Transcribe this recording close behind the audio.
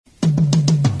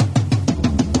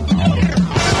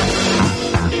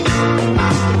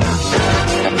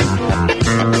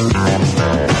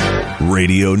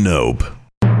Radio Nope.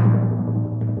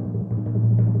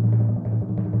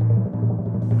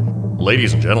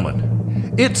 Ladies and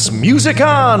gentlemen, it's Music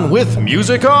On with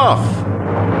Music Off.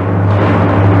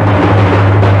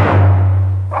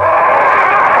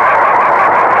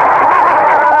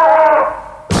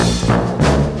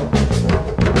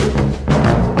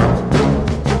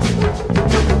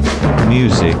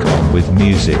 Music On with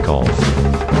Music Off.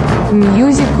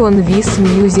 Music On with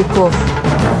Music Off.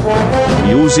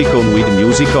 Music On with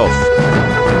Music Off.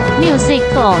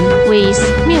 Music On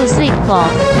with Music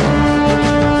Off.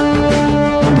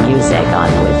 Music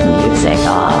On with Music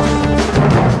Off.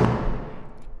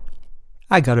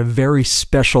 I got a very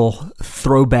special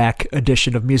throwback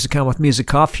edition of Music On with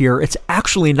Music Off here. It's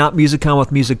actually not Music On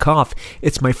with Music Off.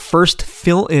 It's my first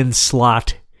fill-in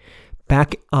slot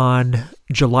back on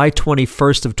July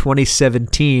 21st of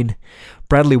 2017.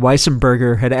 Bradley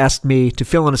Weissenberger had asked me to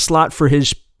fill in a slot for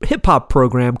his hip-hop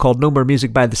program called No More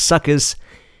Music by the Suckers.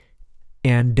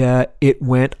 And it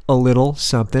went a little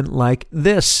something like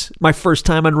this. My first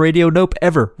time on Radio Nope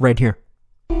ever, right here.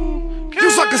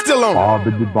 You suckers still on.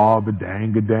 Bobba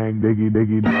dang dang diggy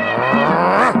diggy.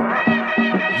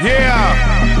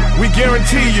 Yeah, we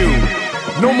guarantee you,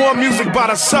 no more music by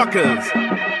the suckers.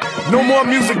 No more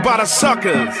music by the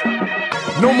suckers.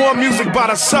 No more music by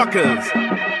the suckers.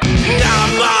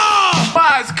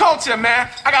 It's culture, man.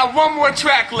 I got one more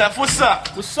track left. What's up?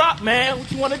 What's up, man?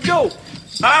 What you want to do?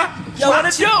 Huh? Yo,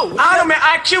 what you want to do? I don't know, man.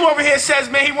 IQ over here says,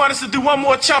 man, he wants us to do one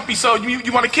more chumpy. So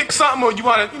you want to kick something or you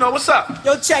want to, what's up?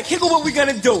 Yo, check. Here go what we're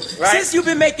going to do. Right? Since you've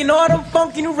been making all them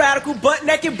funky, new radical,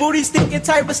 butt-naked, booty-stinking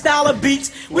type of style of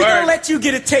beats, we're going to let you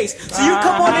get a taste. So you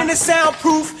come on in the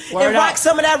soundproof and rock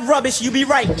some of that rubbish. You be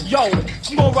right. Yo, I'm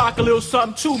going to rock a little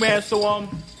something too, man, so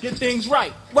get things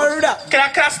right. Word up. Can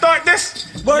I start this?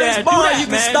 Word is born. You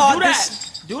can start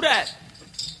this. Do that.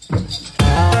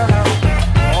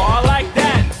 Oh, I like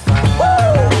that. Woo!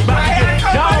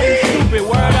 Don't stupid.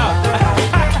 Word up.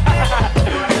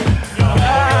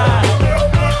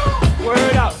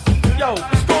 Word up. Yo,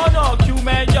 what's going on, Q,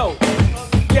 man? Yo.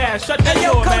 Yeah, shut that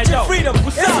door, man. Yo, Freedom.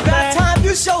 What's up, man? It's about time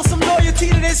you show some loyalty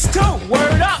to this, too.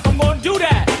 Word up. I'm going to do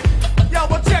that. Yo,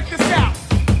 well, check this out.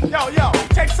 Yo,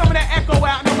 take some of that echo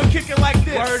out and I'm going to kick it like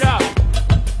this. Word up.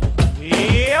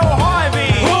 Yo,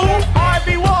 Harvey. Who?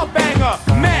 Harvey Wallbanger.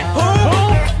 Matt. Who?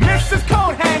 Mrs.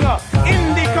 Coathanger.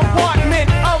 In the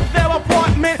compartment of their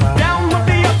apartment. Down with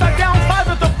the upside down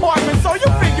closet department. So you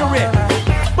figure it.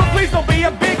 But please don't be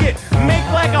a bigot. Make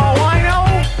like a wino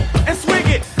and swig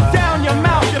it down your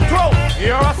mouth, your throat,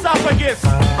 your esophagus.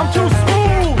 I'm too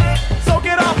smooth. So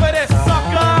get off of this,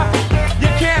 sucker.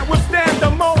 You can't withstand the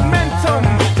momentum.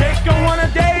 Take a one a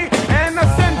day and a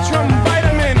Centrum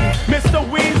vitamin. Mr.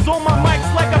 Weasel, my mic's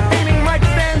like a painting mic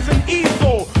stands an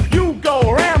easel. You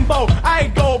go Rambo,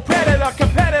 I go predator,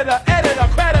 competitor, editor,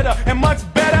 creditor, and much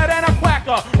better than a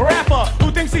quacker rapper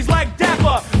who thinks he's like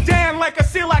Dapper. Dan like a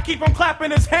seal, I keep him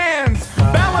clapping his hands,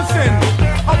 balancing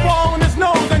a ball in his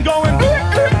nose and going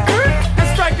and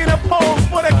striking a pose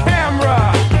for the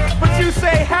camera. But you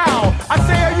say how? I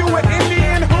say, are you an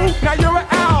Indian who? Now you're an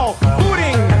owl,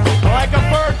 hooting like a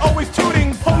bird, always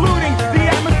tooting, polluting the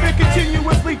atmosphere,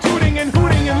 continuously tooting and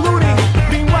hooting and looting.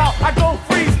 Meanwhile, I go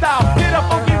freestyle, get a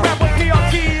funky rap with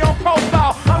PRT on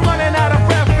profile. I'm running out of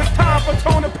breath, it's time for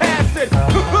Tone to pass it.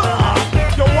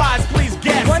 Your wise, please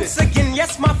guess Once again,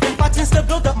 yes, my friend, I tends to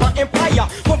build up my empire.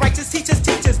 For righteous teachers,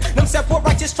 themselves for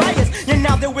righteous triers. And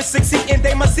now they will succeed and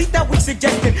they must see that we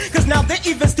suggesting. Cause now they're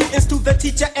even students to the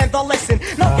teacher and the lesson.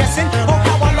 No guessing on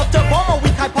how I love to bomb a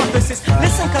weak hypothesis.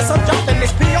 Listen, cause I'm dropping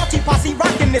this PRT posse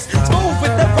rocking this. Smooth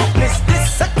with the roughness,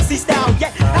 this sexy style.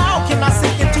 Yet, how can I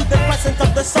sink into the presence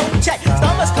of the soul check?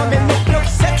 Stomachs coming, no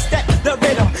sex step, the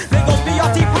rhythm. There goes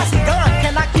PRT posse gone,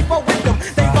 can I keep up with them?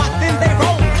 They rock, then they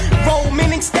roll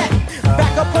meaning step.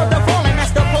 Back up on the phone and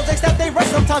that's the projects that they run.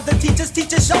 Sometimes the teachers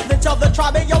show each other,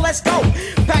 try it, yo, let's go.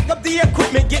 Back up the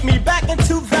equipment, get me back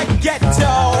into the ghetto.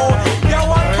 Yo,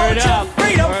 I'm Culture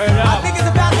Freedom. I think it's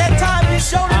about that time you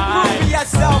showed and prove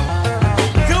yourself.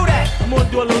 Do that. I'm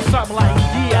gonna do a little something like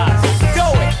yes. Do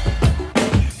it.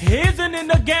 Here's an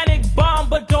inorganic bomb,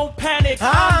 but don't panic.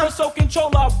 I'm the sole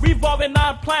controller, revolving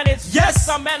 9 planets. Yes,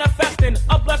 I'm manifesting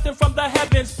a blessing from the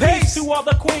heavens. Peace to all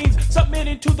the queens,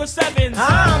 submitting to the sevens.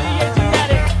 I'm the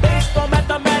Asiatic, based on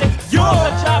mathematics. You're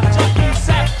the job junkie,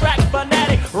 abstract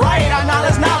fanatic. Right, our knowledge.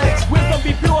 Wisdom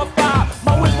be purified.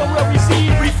 My wisdom will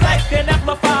receive, reflect, and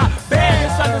amplify. Bear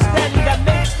this understanding that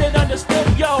makes it understood.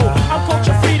 Yo, I'm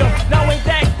Culture Freedom. Now ain't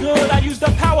that good? I use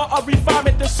the power of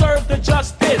refinement to serve the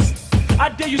justice. I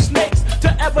dare you snakes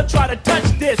to ever try to touch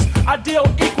this. Ideal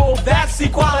equal, that's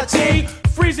equality.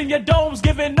 freezing your domes,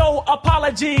 giving no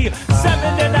apology.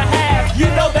 7.5, you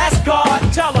know that's God.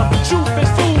 Tell 'em, truth is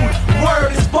food,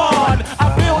 word is bond. I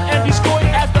build and destroy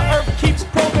as the earth keeps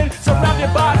probing,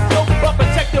 surrounded by filth but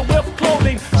protected with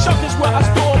clothing. Shuck is where I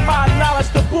store my knowledge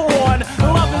to born.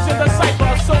 Love is in the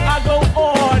cipher, so I go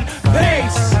on.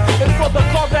 Pace is for the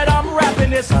cause that I'm rapping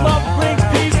this. Love brings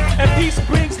peace and peace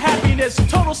brings happiness.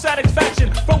 Total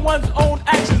satisfaction from one's own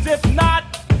actions. If not,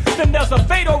 then there's a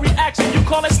fatal reaction. You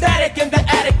call it static in the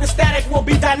attic, the static will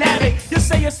be dynamic. You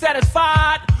say you're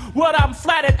satisfied, well I'm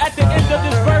flattered at the end of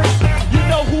this verse. You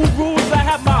know who rules, I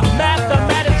have my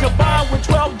mathematics. A bond with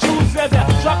 12 Jews as a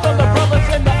drop on the brothers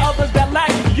and the others that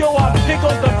lack. Yo, I'm big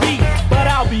on the beat, but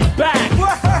I'll be back.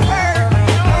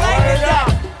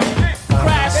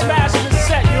 Crash, smash, and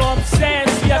set, you know what I'm saying?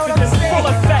 CF is in full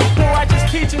effect. Poor righteous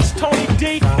teachers, Tony D,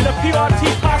 and the PRT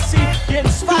posse,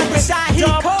 getting stupid,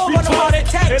 dumb, retarded,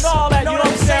 and all that, you know what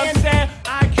I'm saying?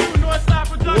 IQ, Northside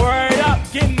Production. Word up,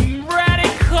 getting radically,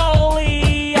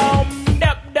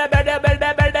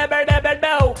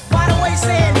 By the way,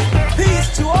 saying peace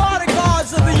to all the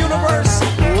gods of the universe.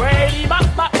 Ready, bop,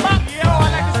 bop, bop. Yo,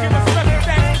 I'd like to give a special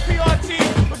thanks to PRT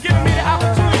for giving me the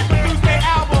opportunity to produce their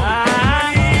album.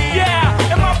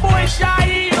 Yeah, and my boy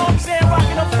Shy, you know what I'm saying,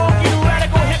 rocking a funky,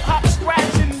 radical hip-hop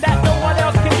scratching that no one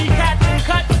else can be catching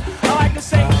cuts. I like to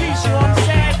say peace, you know what I'm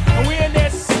saying, and we in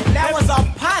this. That was a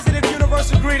positive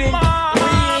universal greeting.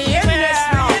 We in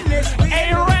this.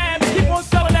 Hey, Rams, keep on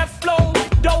selling that flow,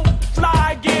 don't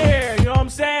fly gear, you know what I'm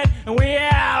saying, and we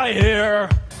out here.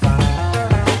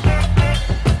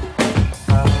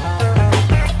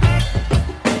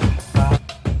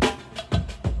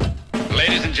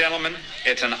 Ladies and gentlemen,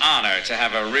 it's an honor to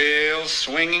have a real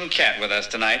swinging cat with us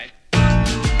tonight.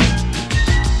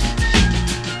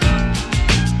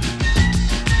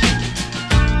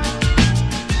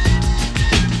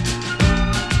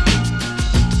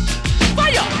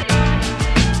 Fire!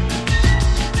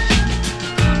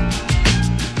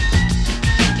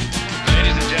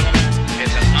 Ladies and gentlemen,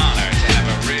 it's an honor to have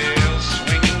a real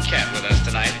swinging cat with us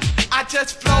tonight. I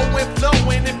just flow and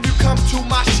flowing if you come to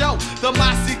my show. The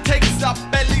Mossy takes up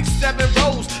at least 7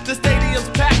 rows. The stadium's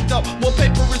packed up, more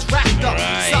paper is racked up.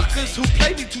 Suckers who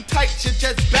play me too tight should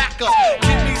just back up.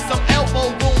 Give me some elbow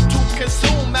room to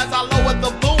consume as I lower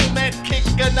the boom and kick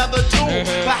another tune.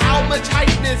 But how much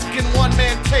hypeness can one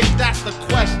man take? That's the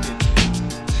question.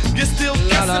 You're still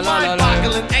guessing,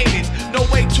 mind-boggling, ain't it? No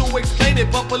way to explain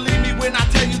it, but believe me when I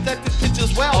tell you that this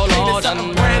picture's well painted.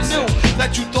 Something brand new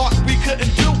that you thought we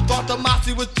couldn't do. Thought the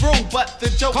Mossy was through, but the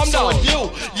joke's on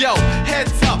you. Yo,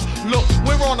 heads up, look,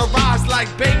 we're on a rise like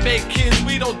baby kids.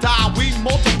 We don't die, we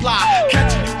multiply.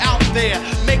 Catching you out there,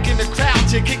 making the crowd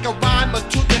cheer. Kick a rhyme or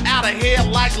two out of here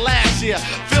like last year.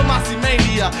 Feel Mossy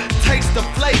mania, taste the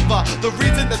flavor. The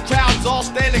reason the crowd's all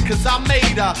standing, cause I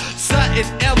made a sudden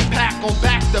impact on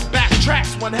back-to-back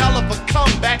tracks. One hell of a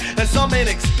comeback, and some ain't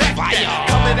expect that.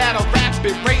 Coming at a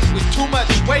rapid rate with too much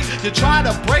weight. You try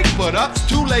to break, but up's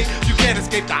too late. You can't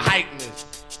escape the hypeness.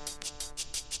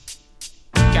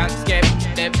 Can't skip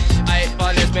it,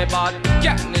 iPhone is my bot.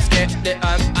 Can't escape the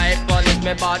iPhone is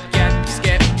my bot. Can't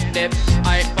skip it,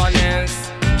 iPhone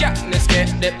is. Can't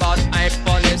escape the bot,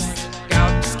 iPhone is.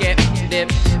 Can't skip the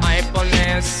iPhone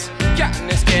is.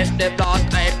 Can't escape the bot,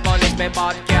 iPhone is my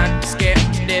bot. Can't skip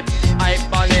the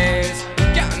iPhone is.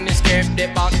 Can't escape the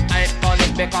bot, iPhone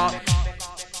is my bot.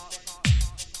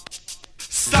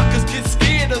 Suckers get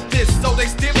scared of this, so they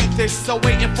stare at this. So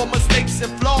waiting for mistakes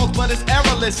and flaws, but it's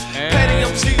errorless. Petty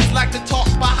MCs like to talk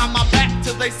behind my back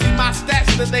till they see my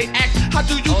stats, then they act. How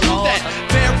do you do that?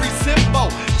 Very simple.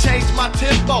 Change my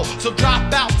tempo, so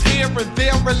drop out here and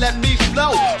there and let me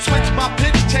flow. Switch my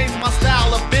pitch, change my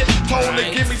style a bit. Told to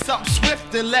give me something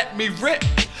swift and let me rip.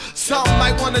 Some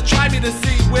might wanna try me to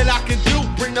see what I can do.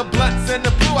 Bring the blunts and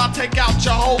the brew, I'll take out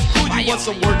your whole crew. You want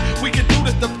some work? We can do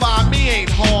this to find me,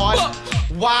 ain't hard.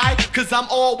 Why? Cause I'm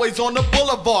always on the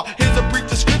boulevard. Here's a brief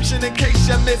description in case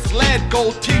you're misled.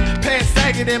 Gold teeth, pants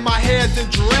sagging in my hair's in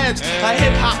dreads. A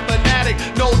hip hop fanatic,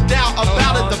 no doubt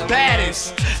about it, the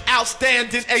baddest.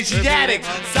 Outstanding Asiatic.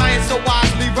 Science so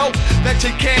wisely wrote that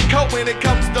you can't cope when it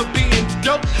comes to being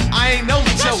dope. I ain't no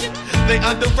joke. They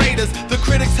underrate us, the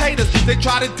critics hate us. They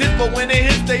try to dip, but when it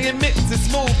hits, they admit it's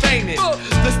smooth, ain't it?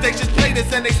 The stations play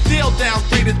this and they still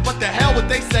downgrade us. But the hell would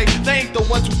they say? They ain't the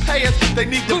ones who pay us. They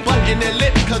need the button their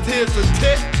lip, cause here's a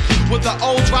tip. With the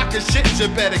old rockin' shit, you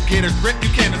better get a grip. You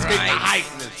can't escape the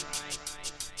hypeness.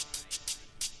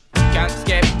 Can't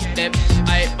skip the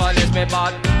iPhone is my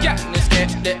bot. Can't skip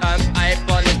the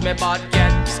iPhone is my bot.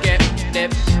 Can't skip the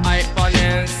iPhone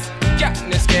is.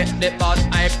 Can't skip the bot,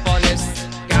 iPhone is.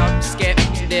 Can't skip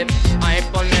the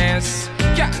iPhone is.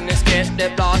 Can't skip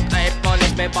the blood. Hype on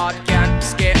this, me bad can't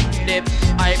escape the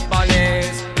hype on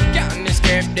this. Can't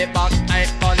escape the bad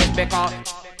hype on this because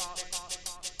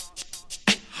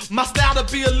my style to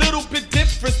be a little bit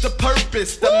different, the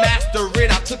purpose, the master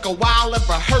it. I took a while and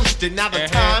rehearsed it. Now the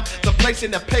time, the place,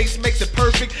 and the pace makes it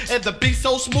perfect. And the beat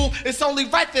so smooth, it's only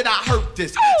right that I heard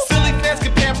this. Silly fans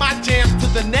compare my jams to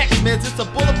the next man's. It's a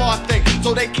boulevard thing,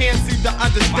 so they can't seem to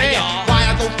understand why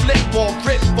I don't flip or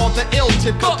rip for the ill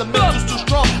tip. Cause the mental's too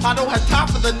strong, I don't have time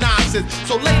for the nonsense.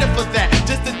 So later for that,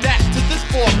 just adapt to this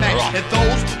format. And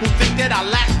those who think that I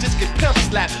lack just get pimp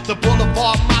slapped. The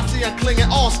boulevard mossy and clinging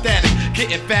all static.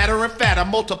 Getting fatter and fatter,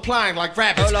 multiplying like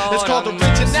rabbits. It's called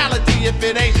originality. If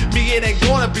it ain't me, it ain't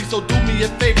gonna be. So do me a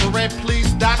favor and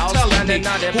please stop telling me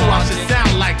who I should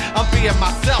sound like. I'm being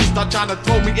myself. Stop trying to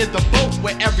throw me in the boat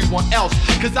with everyone else.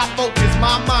 Cause I focus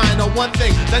my mind on one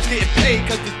thing, that's getting paid.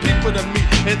 Cause there's people to meet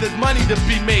and there's money to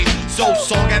be made. So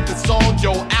song after song,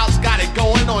 yo, Al's got it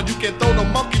going on. You can throw the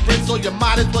monkey wrench, so you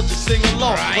might as well just sing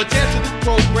along. Or dance to this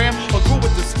program, or groove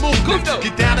with the smoothness.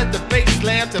 Get down at the bass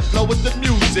slams and flow with the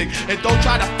music. And don't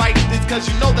try to fight this, cause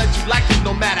you know that you like it.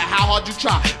 No matter how hard you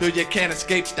try, though you can't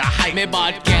escape the hype. Me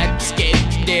bad can't escape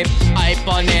the hype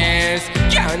on this.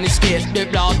 Can't escape the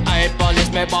blood hype on this.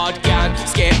 Me bad can't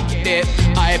escape the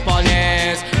hype on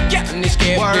this. Can't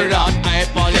escape the blood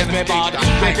hype on this. Me bad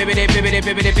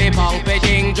bibbidi pong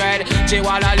pitting dread.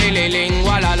 Chihuahua lily ling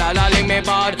walla la la ling. Me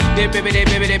bad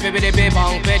bibbidi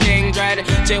pong pitting dread.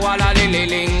 Chihuahua lily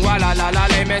ling walla la la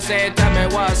ling. Me say tell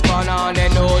me what's going on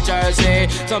in New Jersey.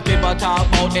 Some people talk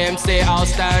about him, say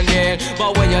outstanding,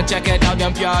 but when you check it out,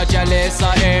 them pure jealous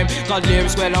of him. Cause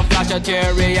lyrics will don't flash out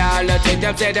your reality.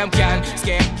 Them say them can't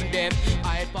escape them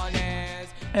hype on it.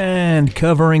 And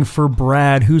covering for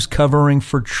Brad, who's covering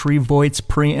for Trevoigt's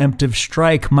Preemptive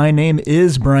Strike. My name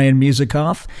is Brian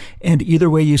Musikoff, and either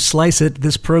way you slice it,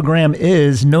 this program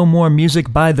is No More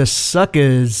Music by the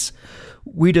Suckers.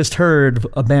 We just heard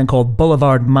a band called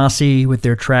Boulevard Mossy with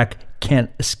their track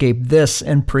Can't Escape This,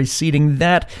 and preceding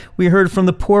that, we heard from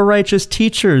the Poor Righteous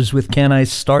Teachers with Can I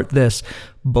Start This,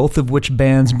 both of which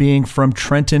bands being from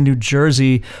Trenton, New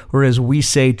Jersey, or as we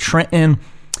say, Trenton,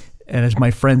 and as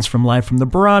my friends from Live from the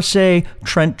Barrage say,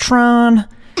 Trent-tron.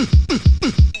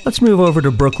 Let's move over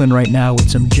to Brooklyn right now with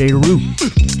some J. Root.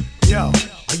 Yo,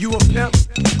 are you a pimp?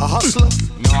 A hustler?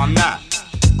 No, I'm not.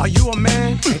 Are you a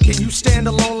man? And can you stand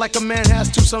alone like a man has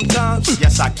to sometimes?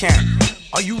 Yes, I can.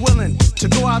 Are you willing to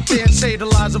go out there and save the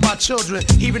lives of our children,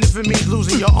 even if it means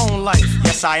losing your own life?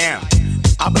 Yes, I am.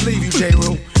 I believe you, J.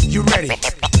 Rue. You ready?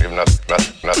 You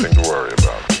have nothing to worry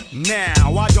about.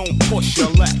 Now, I don't push your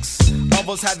Lex.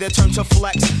 Others have their turn to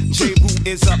flex. J-Root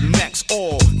is up next.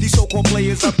 All these so-called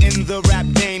players up in the rap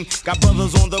game got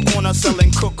brothers on the corner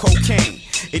selling cocaine.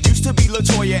 It used to be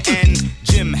LaToya and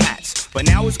Jim hats, but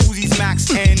now it's Uzi's Max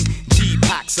and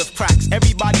G-packs of cracks.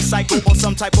 Everybody psycho or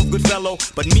some type of good fellow,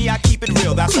 but me, I keep it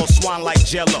real. That's all swan like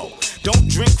Jello. Don't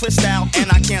drink Cristal and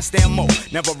I can't stand mo.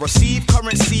 Never receive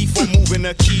currency for moving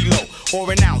a kilo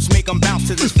or an ounce. Make them bounce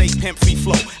to this fake pimp free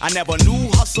flow. I never knew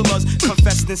hustlers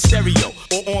confessed in stereo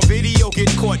or on video. Get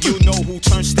caught, you know who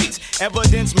turns states.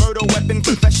 Evidence, murder, weapon,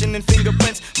 confession, and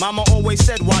fingerprints. Mama always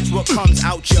said, watch what comes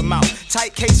out your mouth.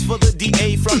 Tight case for the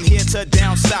DA from here to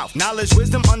down south. Knowledge,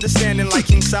 wisdom, understanding like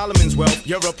King Solomon's wealth.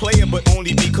 You're a player, but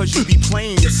only because you be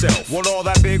playing yourself. With all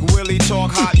that big Willie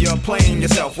talk hot, you're playing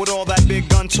yourself. With all that big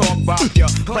gun talk bop, you're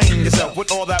playing yourself.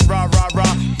 With all that rah rah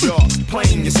rah, you're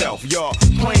playing yourself. You're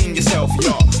playing yourself.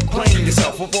 You're playing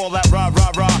yourself. With all that rah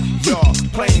rah rah, you're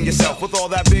playing yourself. With all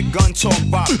that big gun talk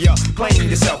bop, you're playing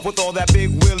yourself. With all that big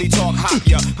Willie talk hot,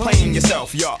 you're playing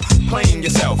yourself. You're playing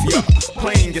yourself. You're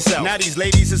playing yourself. Now these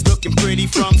ladies is looking pretty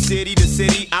from city to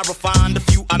city. I refined a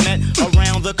few I met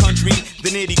around the country. The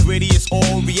nitty gritty is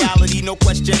all reality, no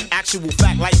question. Actual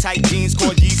fact like tight jeans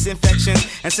cause yeast infections.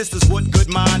 And sisters with good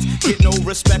minds get no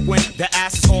respect when the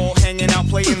ass is all hanging out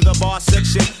playing the bar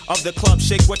section of the club.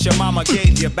 Shake what your mama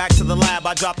gave you. Back to the lab,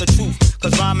 I drop the truth.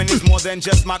 Cause rhyming is more than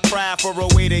just my craft or a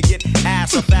way to get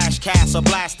ass or flash cash or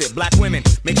blasted. Black women,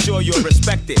 make sure you're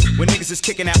respected. When niggas is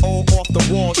kicking that old off the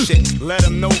wall shit, let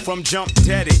them know from jump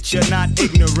dead it. You're not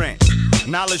ignorant.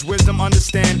 Knowledge, wisdom,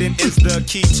 understanding is the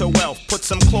key to wealth. Put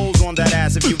some clothes on that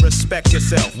ass if you respect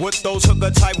yourself. With those hooker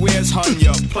type wears, hun,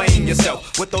 you're playing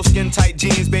yourself. With those skin tight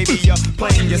jeans, baby, you're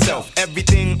playing yourself.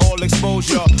 Everything all exposed,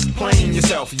 you're playing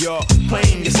yourself. You're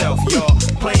playing yourself. You're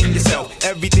playing yourself.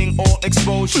 Everything all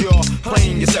exposed, you're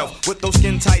playing yourself. With those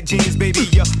skin tight jeans, baby,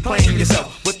 you're playing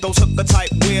yourself. With those hooker type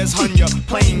wears, hun, you're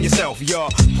playing yourself, you're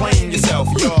playing yourself,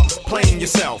 you're playing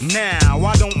yourself. Now,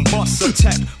 I don't bust a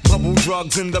tech, bubble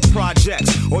drugs in the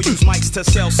projects, or use mics to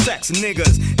sell sex.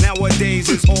 Niggas, nowadays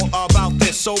it's all about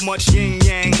this, so much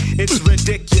yin-yang, it's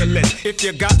ridiculous. If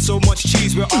you got so much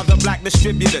cheese, where are the black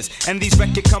distributors? And these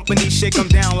record companies shake them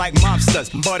down like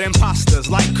mobsters, but imposters,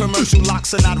 like commercial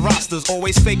locks are not rosters,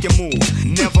 always faking moves,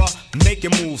 never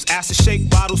making moves. Acid shake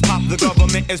bottles pop, the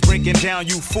government is breaking down,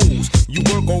 you fools. You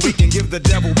work or we can give the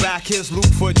devil back his loot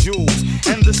for jewels.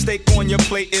 And the steak on your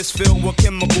plate is filled with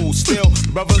chemicals. Still,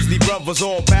 brothers, the brothers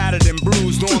all battered and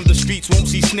bruised on the streets. Won't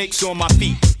see snakes on my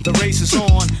feet. The race is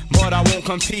on, but I won't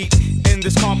compete in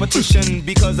this competition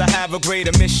because I have a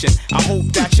greater mission. I hope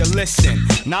that you listen.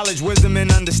 Knowledge, wisdom,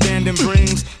 and understanding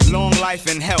brings long life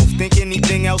and health. Think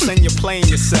anything else and you're playing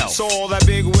yourself. So all that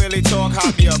big willy talk,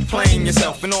 hop, you're playing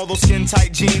yourself. And all those skin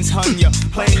tight jeans, hun, you're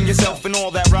playing yourself. And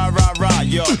all that rah rah rah,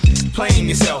 you're playing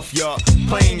yourself. You're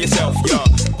playing yourself. You're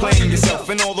playing yourself.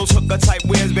 And all those hooker type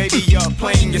wears, baby, you're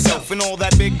playing yourself. And all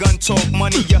that big gun talk,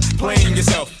 money, you're playing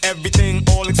yourself. Everything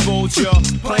all exposed, you're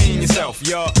playing yourself.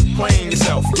 You're playing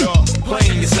yourself. You're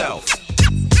playing yourself.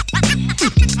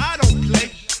 I don't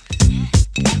play.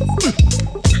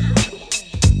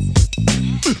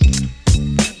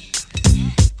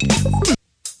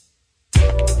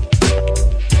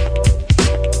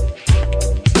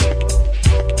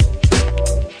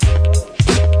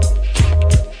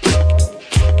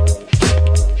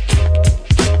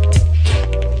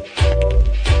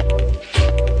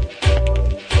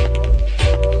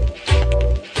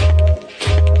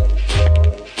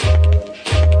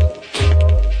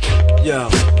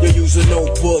 Use a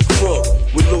notebook crook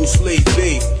with loose leaf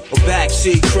beef. A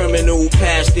backseat criminal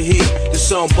past the heat to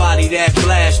somebody that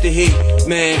blast the heat.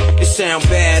 Man, it sound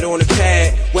bad on the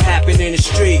pad. What happened in the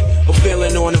street? A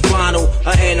villain on the vinyl,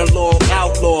 an analog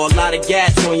outlaw. A lot of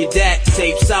gas on your DAT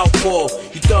tape southpaw.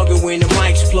 You thuggin' when the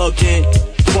mic's plugged in.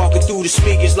 Walking through the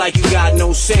speakers like you got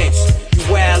no sense.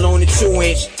 You wail on the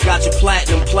 2-inch, got your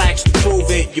platinum plaques to prove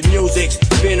it. Your music's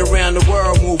been around the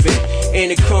world moving,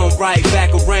 and it come right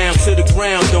back around to the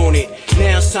ground, don't it?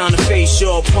 Now it's time to face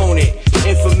your opponent.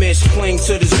 Infamous, cling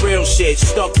to this real shit.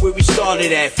 Stuck where we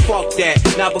started at, fuck that.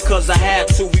 Not because I have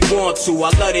to, we want to.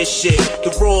 I love this shit,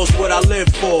 the raw's what I live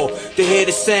for. To hear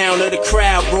the sound of the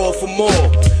crowd roar for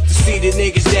more. To see the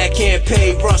niggas that can't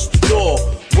pay rush the door.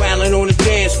 Wailing on the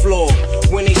dance floor.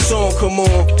 When they song come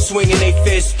on, swinging they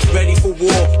fists, ready for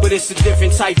war. But it's a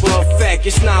different type of effect.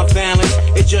 It's not violence,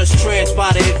 it just trance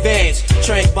by the advance.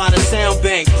 Tranked by the sound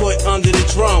bank, put under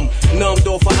the drum. Numbed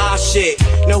off of our shit.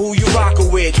 Now who you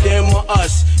rockin' with, them or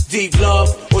us? Deep love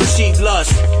or cheap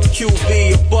lust?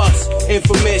 QB or bust?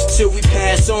 Infamous till we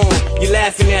pass on. You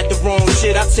laughing at the wrong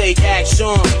shit, I take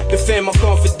action. Defend my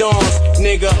confidence,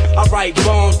 nigga. I write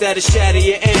bombs that'll shatter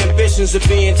your ambitions of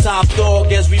being top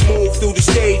dog as we move through the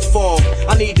stage fall.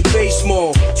 I need the bass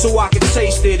more so I can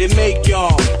taste it and make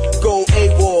y'all go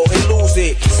AWOL and lose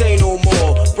it. Say no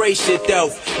more, brace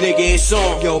yourself, nigga, it's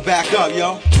on. Yo, back up,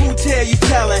 yo. Who tell you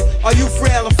telling? Are you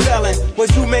frail or felon?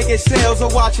 Was you making sales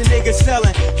or watching niggas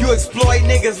selling? You exploit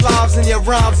niggas' lives in your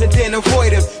rhymes and then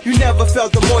avoid them. You never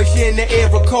felt the moisture in the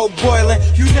air of coke boiling.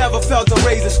 You never felt the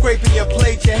razor scraping your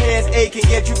plate, your hands aching,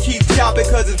 yet you keep chopping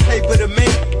cause it's paper to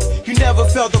make. You never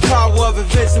felt the power of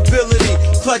invincibility,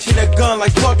 clutching a gun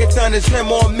like fucking thunder's him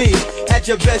on me. At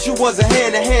your best you was a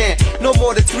hand to hand, no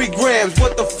more than 3 grams.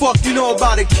 What the fuck you know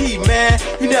about a key, man?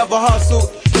 You never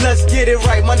hustled. Let's get it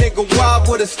right, my nigga Wild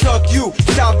would've stuck you.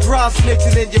 Stop dry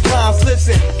snitching in your rhymes,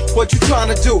 listen. What you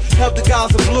tryna do? Help the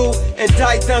guys in blue,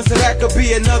 indict them so that could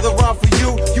be another rhyme for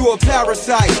you. You a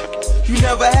parasite, you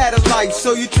never had a life,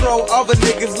 so you throw other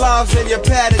niggas' lives in your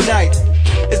pad at night.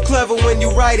 It's clever when you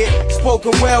write it,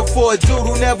 spoken well for a dude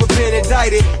who never been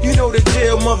indicted. You know the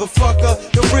deal, motherfucker.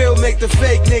 The real make the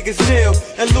fake niggas kneel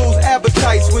and lose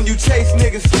appetites when you chase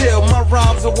niggas still. My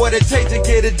rhymes are what it takes to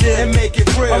get a deal and make it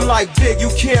real. I'm like Big, you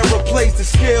can't replace the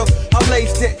skill. I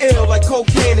lace the ill like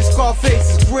cocaine and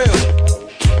Scarface's grill.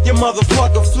 Your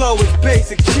motherfucker flow is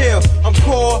basic, chill. I'm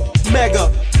core,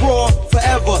 mega, raw,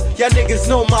 forever. Y'all niggas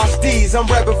know my steez, I'm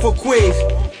rapping for Queens.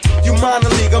 You minor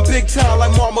league, I'm big time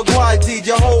like Mark McGuire did.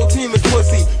 Your whole team is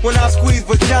pussy. When I squeeze,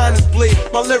 vaginas bleed.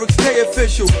 My lyrics stay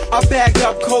official. I bag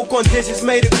up coke on dishes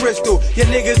made of crystal. Your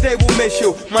niggas, they will miss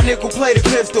you. My nickel plated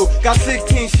pistol. Got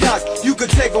 16 shots, you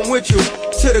could take them with you.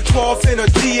 To the coffin or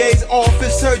DA's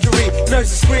office surgery.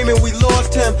 Nurses screaming we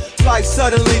lost him. Life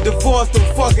suddenly divorced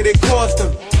him. Fuck it, it cost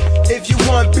him. If you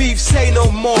want beef, say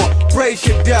no more. Brace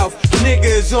your death. Nigga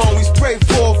is on, we spray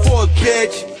 4-4,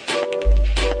 bitch.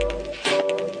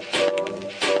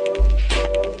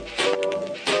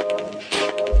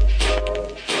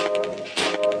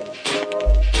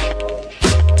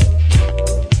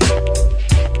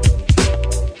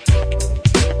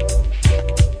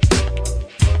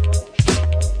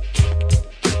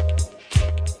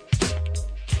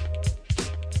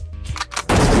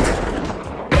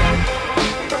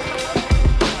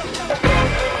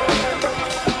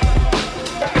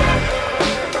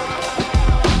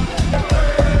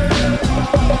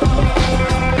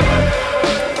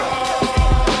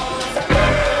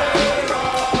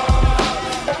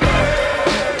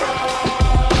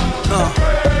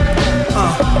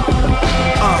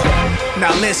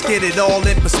 let's get it all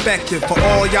in perspective. For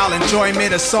all y'all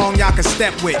enjoyment, a song y'all can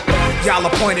step with. Y'all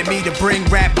appointed me to bring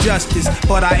rap justice,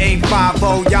 but I ain't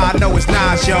 5-0, y'all know it's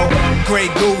Nas, yo. Grey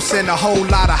Goose and a whole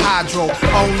lot of hydro.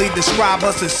 Only describe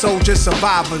us as soldier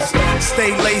survivors.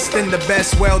 Stay laced in the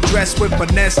best, well dressed with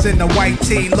finesse in the white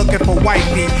tee, looking for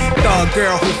wifey. Thug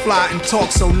girl who fly and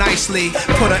talk so nicely.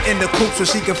 Put her in the coupe so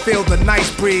she can feel the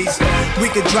nice breeze. We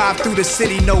could drive through the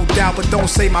city, no doubt, but don't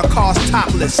say my car's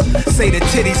topless. Say the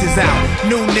titties is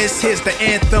out. Newness, here's the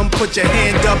anthem. Put your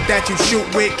hand up that you shoot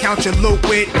with, count your loot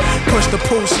with. Push the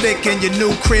pool stick in your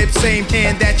new crib, same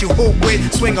hand that you hoop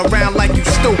with. Swing around like you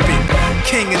stupid.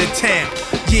 King of the town,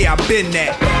 yeah, I been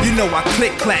that. You know I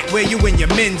click clack, where you and your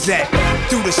men's at?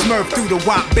 Through the Smurf, through the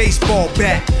WAP baseball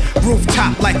bat.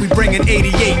 Rooftop like we bringing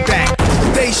 88 back.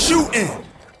 They shooting.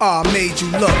 I made you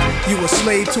look. You a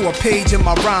slave to a page in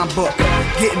my rhyme book.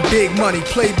 Getting big money,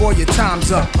 playboy, your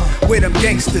time's up. Where them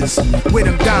gangsters, where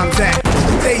them dimes at?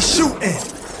 They shooting.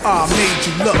 I made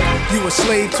you look. You a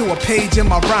slave to a page in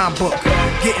my rhyme book.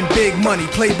 Getting big money,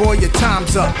 playboy, your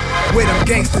time's up. Where them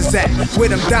gangsters at? Where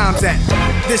them dimes at?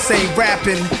 This ain't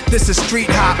rapping, this is street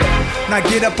hop. Now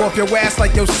get up off your ass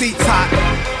like your seat's hot.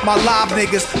 My live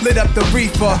niggas lit up the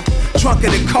reefer. Trunk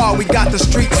of the car, we got the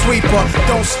street sweeper.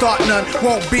 Don't start none,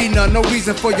 won't be none. No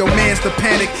reason for your mans to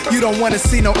panic. You don't wanna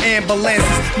see no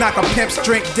ambulances. Knock a pimp's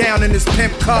drink down in his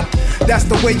pimp cup. That's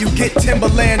the way you get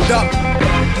Timberland up.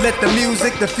 Let the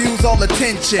music diffuse all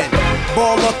attention.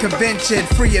 Baller convention,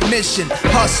 free admission.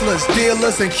 Hustlers,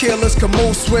 dealers, and killers can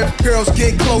move swift. Girls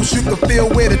get close, you can feel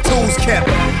where the tools kept.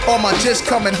 All my just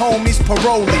coming homies,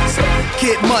 parolees.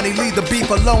 Get money, leave the beef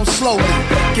alone slowly.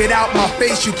 Get out my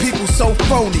face, you people so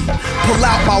phony. Pull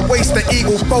out my waist, the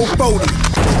Eagle 440.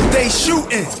 They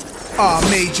shooting. I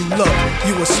made you look.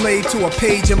 You a slave to a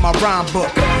page in my rhyme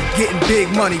book. Getting big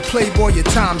money, playboy, your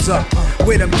time's up.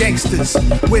 Where them gangsters,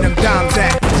 where them dimes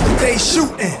at? They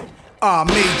shooting. I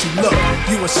made you look.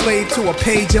 You a slave to a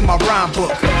page in my rhyme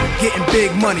book. Getting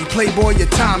big money, playboy, your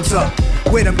time's up.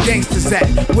 Where them gangsters at?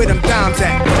 Where them dimes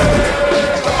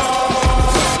at?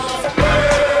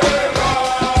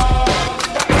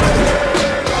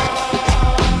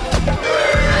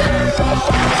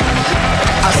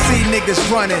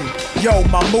 Niggas running, yo,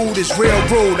 my mood is real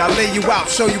rude. I lay you out,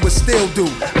 show you what still do.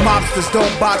 Mobsters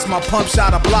don't box, my pump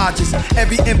shot obliges.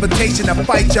 Every invitation to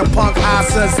fight your punk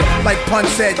asses. Like Pun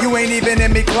said, you ain't even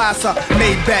in me classa.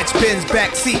 Made batch bins,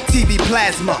 backseat, TV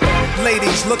plasma.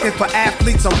 Ladies looking for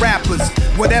athletes or rappers.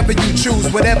 Whatever you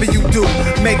choose, whatever you do,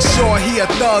 make sure he a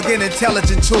thug and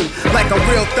intelligent too. Like a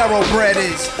real thoroughbred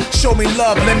is. Show me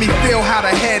love, let me feel how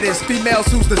the head is. Females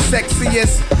who's the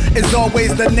sexiest is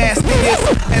always the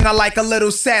nastiest. And I like a little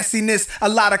sassiness, a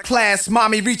lot of class.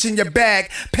 Mommy reaching your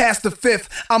bag, past the fifth.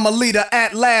 I'm a leader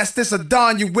at last. This a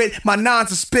don you with, my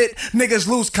nons a spit. Niggas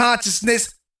lose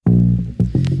consciousness.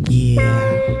 Yeah,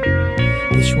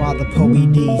 Ishwa the Poe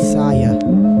D, sire.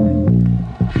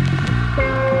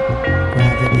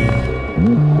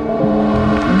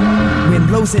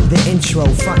 Blows in the intro,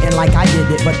 frontin' like I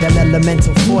did it, but the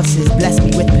elemental forces bless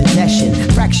me with possession.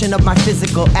 Fraction of my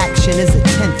physical action is a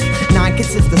tenth. 9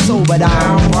 consists the soul, but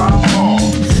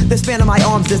the span of my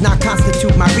arms does not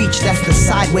constitute my reach. That's the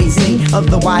sideways 8,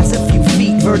 otherwise a few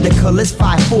feet. Vertical is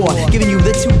 5'4", giving you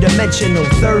the 2-dimensional.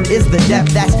 Third is the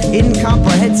depth that's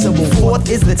incomprehensible. Fourth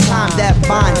is the time that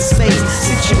binds space.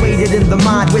 Situated in the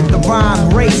mind with the rhyme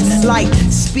race. Like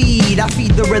speed, I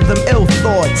feed the rhythm ill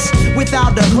thoughts.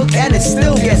 Without a hook and it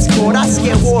still gets caught. I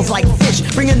scare walls like fish,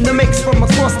 bringing the mix from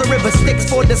across the river Styx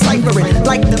for deciphering.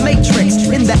 Like the Matrix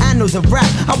in the annals of rap.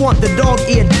 I want the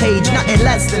dog-eared page, nothing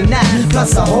less than that.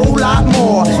 Plus a whole lot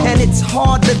more. And it's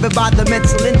hard living by the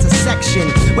mental intersection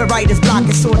where writer's block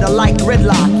is sorta like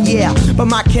gridlock, yeah. But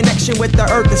my connection with the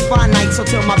earth is finite, so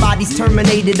till my body's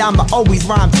terminated, I'ma always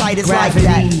rhyme tight as gravity,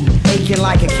 like that. Aching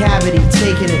like a cavity,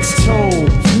 taking its toll,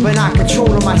 but not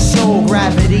controlling my soul.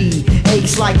 Gravity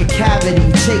aches like a cavity,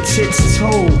 takes its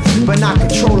toll, but not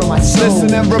controlling my soul.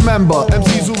 Listen and remember,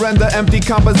 MCs who render empty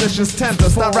compositions tempt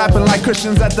us. Not rapping like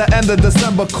Christians at the end of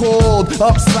December. Called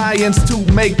up science to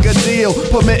make a deal,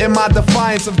 permitting my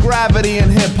defiance of gravity in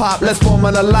hip-hop. Let's form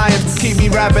an alliance, keep me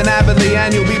rapping avidly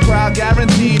and you'll be proud,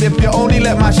 guaranteed. If you only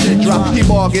let my shit drop, keep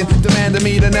bargain, demanding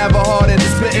me to never harden.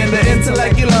 Spitting the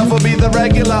intellect, your love will be the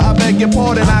regular. I beg your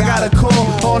pardon, I got a call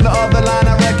on the other line,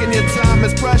 I reckon your time time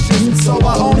is precious, so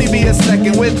I'll only be a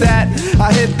second. With that,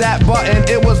 I hit that button.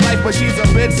 It was life, but she's a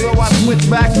bitch, so I switch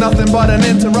back. Nothing but an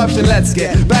interruption. Let's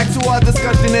get back to our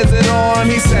discussion. Is it on?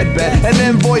 He said bet. And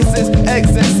then voices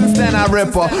exit. Since then I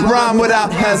rip her rhyme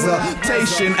without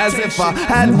hesitation, as if I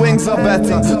had wings or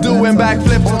better. Doing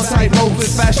backflips on tight ropes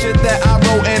with fast shit that I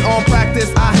wrote. And on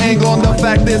practice I hang on. The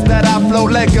fact is that I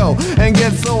float, let go, and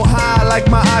get so high like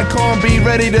my icon. Be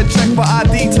ready to check for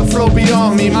ID to flow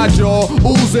beyond me. My jaw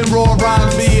oozing raw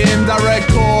rhymes, the indirect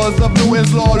cause of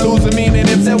Newton's law losing meaning.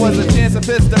 If there was a chance of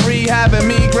history having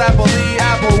me grapple the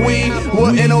apple, we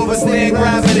wouldn't overstand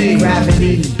gravity.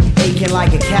 Gravity, aching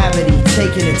like a cavity,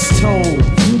 taking its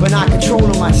toll, but not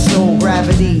controlling my soul.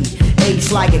 Gravity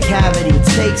aches like a cavity,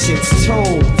 takes its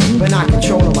toll, but not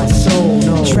controlling my soul.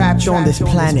 No. Trapped on this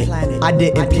planet, I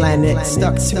didn't plan it.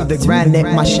 Stuck to the granite,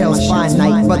 my shell's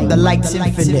finite, but the light's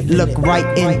infinite. Look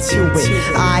right into it,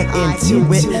 I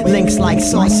into it. Links like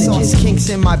sausages, kinks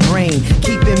in my brain,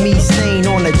 keeping me sane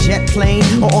on a jet plane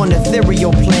or on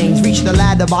ethereal planes. Reach the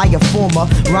ladder by a former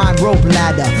rhyme rope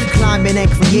ladder, climbing and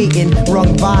creating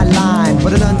rung by line,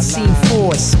 but an unseen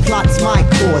force plots my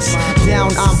course.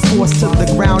 Down I'm forced to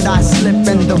the ground, I slip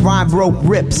and the rhyme rope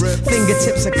rips.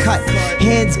 Fingertips are cut,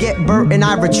 hands get burnt, and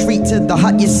I retreat to the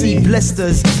hut. You see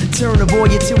blisters turn a boy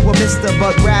into a mister,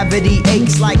 but gravity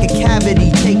aches like a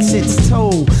cavity, takes its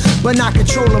toll, but not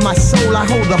controlling my soul. I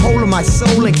hold the whole of my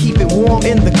soul and keep it warm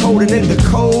in the cold. And in the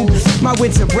cold, my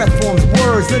winter breath forms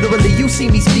words. Literally, you see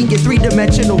me speaking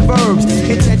three-dimensional verbs,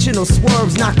 intentional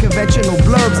swerves, not conventional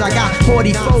blurbs. I got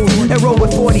 40 foes and roll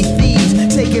with 40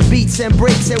 thieves, taking beats and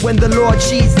breaks. And when the Lord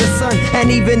she's the sun,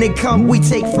 and even in come, we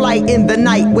take flight in the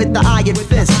night with the iron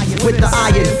fist, with the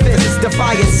iron fist,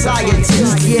 defiant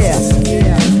scientists.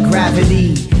 Yeah,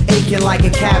 gravity aching like a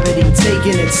cavity,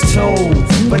 taking its toll,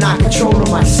 but not controlling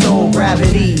my soul.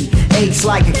 Gravity aches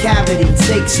like a cavity,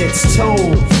 takes its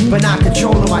toll, but not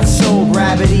controlling my soul.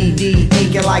 Gravity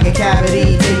aching like a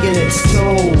cavity, taking its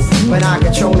toll, but not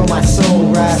controlling my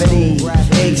soul. Gravity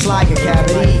aches like a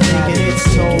cavity, taking its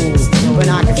toll, but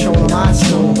not controlling my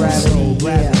soul. Gravity,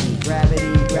 yeah,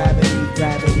 gravity.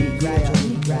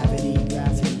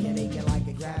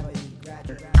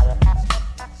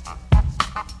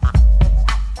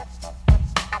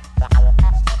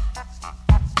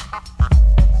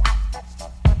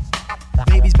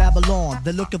 Babylon,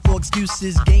 they're looking for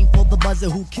excuses. Game for the buzzer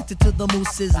who kicked it to the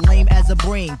mooses. Lame as a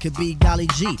brain could be golly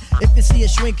G. If you see a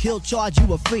shrink, he'll charge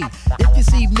you a fee. If you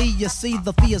see me, you see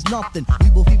the fee is nothing.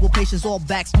 We will feeble patience, all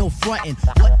backs, no frontin'.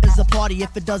 What is a party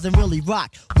if it doesn't really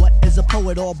rock? What is a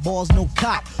poet, all balls, no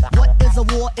cock? What is a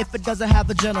war if it doesn't have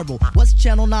a general? What's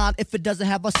Channel 9 if it doesn't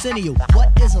have Arsenio?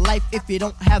 What is a life if you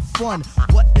don't have fun?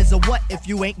 What is a what if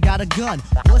you ain't got a gun?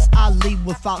 What's Ali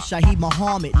without Shaheed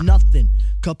Muhammad? Nothing.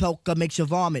 Kapelka makes you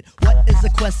vomit. What is a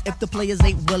quest if the players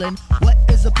ain't willing? What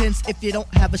is a pence if you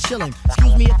don't have a shilling?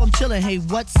 Excuse me if I'm chilling, hey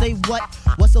what, say what?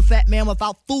 What's a fat man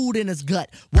without food in his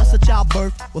gut? What's a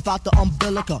childbirth without the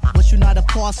umbilical? What's United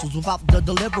Parcels without the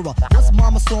deliverer? What's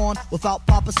Mama Son without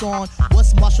Papa Son?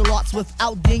 What's martial arts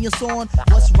without Daniel Son?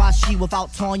 What's Rashi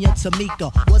without Tanya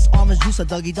Tamika? What's Orange Juice or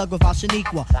Dougie Doug without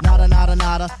Shaniqua? Nada,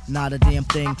 not a damn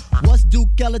thing. What's Duke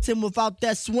Ellington without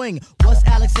that swing? What's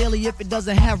Alex Haley if it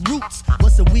doesn't have roots?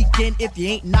 What's a weekend if you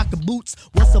ain't knocking boots?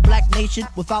 What's a black nation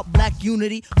without black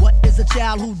unity? What is a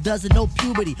child who doesn't know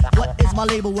puberty? What is my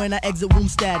label when I exit room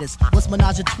status? What's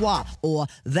menage a trois? Or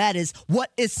that is,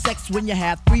 what is sex when you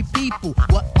have three people?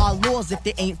 What are laws if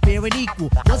they ain't fair and equal?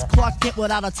 What's Clark Kent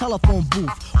without a telephone booth?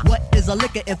 What is a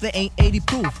liquor if it ain't 80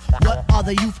 proof? What are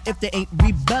the youth if they ain't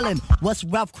rebelling? What's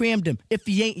Ralph Cramden if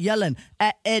he ain't yelling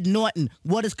at Ed Norton?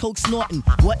 What is coke snorting?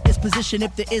 What is position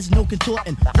if there is no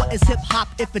contorting? What is hip hop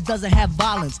if it doesn't have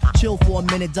violence? Chill for a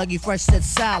minute, Dougie Fresh said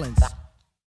silence.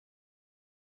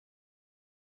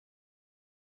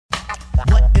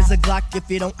 What is a Glock if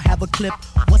you don't have a clip?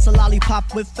 What's a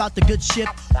lollipop without the good ship?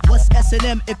 What's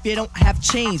S&M if you don't have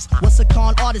chains? What's a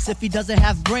con artist if he doesn't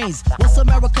have brains? What's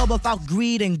America without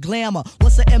greed and glamour?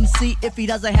 What's a MC if he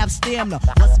doesn't have stamina?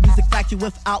 What's Music Factory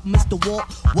without Mr. Walt?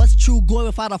 What's True Glory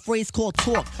without a phrase called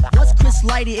talk? What's Chris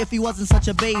Lighty if he wasn't such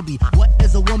a baby? What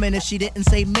is a woman if she didn't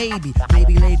say maybe?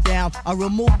 Baby laid down, I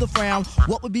removed the frown.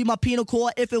 What would be my penal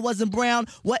code if it wasn't brown?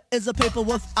 What is a paper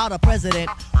without a president?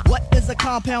 What is a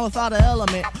compound without an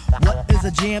element? What is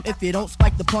a jam if you don't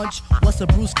spike the punch? What's a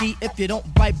brewski if you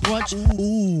don't bite brunch?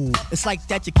 Ooh, it's like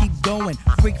that you keep going.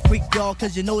 Freak, y'all,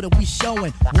 cause you know that we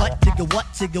showing. What, tigga, what,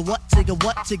 tigga, what, tigga,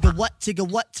 what, tigga, what, tigga,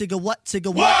 what, tigga, what,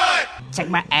 tigga, what? Check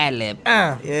my ad-lib.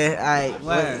 Yeah,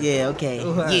 alright. Yeah, okay.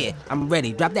 Yeah, I'm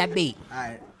ready. Drop that beat.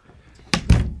 Alright.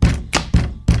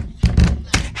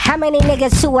 How many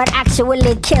niggas who would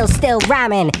actually kill still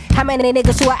rhyming? How many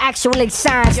niggas who are actually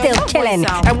signed still killing?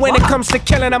 And when it comes to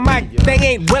killing a mic, they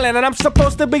ain't willing, and I'm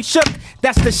supposed to be shook.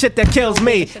 That's the shit that kills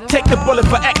me. Take the bullet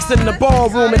for X in the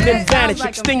ballroom and then vanish.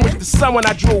 Extinguish the sun when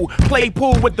I drew. Play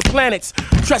pool with the planets.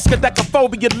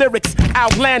 Triskaidekaphobia lyrics,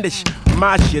 outlandish.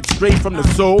 My shit straight from the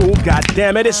soul. God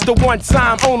damn it, it's the one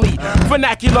time only.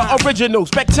 Vernacular, original,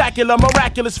 spectacular,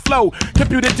 miraculous flow.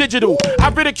 Computer digital. I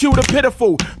ridicule the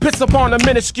pitiful. Piss upon the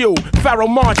minuscule. Pharaoh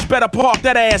March, better park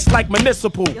that ass like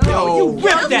municipal. Yo, you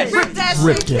ripped that.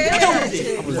 Ripped it.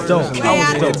 It was dope. Did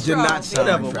not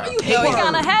sound like Frank. Yo, we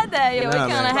kind of had that. Yo, we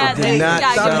kind of had that. Did not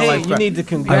sound like You need to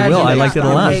congratulate. I will. I liked it a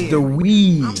lot. It was the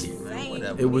weed.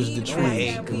 It was the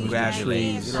tree.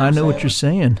 Congratulations. I know what you're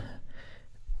saying.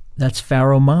 That's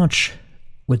Pharaoh Monch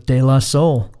with De La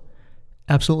Soul.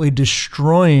 Absolutely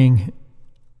destroying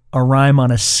a rhyme on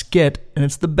a skit, and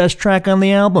it's the best track on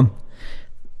the album.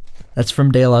 That's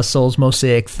from De La Soul's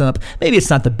Mosaic Thump. Maybe it's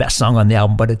not the best song on the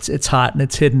album, but it's hot and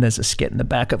it's hidden as a skit in the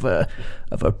back of a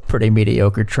pretty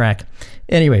mediocre track.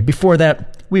 Anyway, before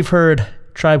that, we've heard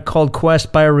Tribe Called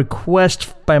Quest by a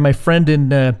request by my friend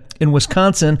in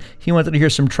Wisconsin. He wanted to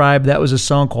hear some Tribe. That was a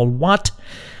song called What?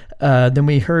 Then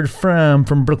we heard from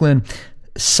Brooklyn,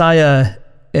 Saya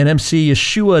and MC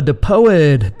Yeshua the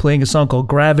Poet playing a song called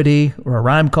Gravity, or a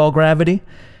rhyme called Gravity.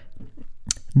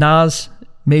 Nas,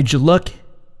 Made You Look,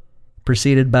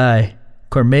 preceded by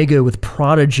Cormega with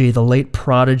Prodigy, the late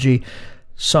Prodigy,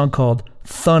 song called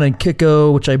Thun and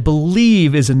Kiko, which I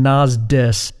believe is a Nas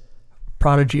diss.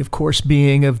 Prodigy, of course,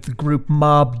 being of the group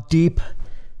Mobb Deep,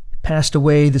 passed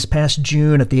away this past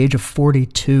June at the age of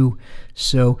 42,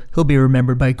 so he'll be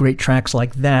remembered by great tracks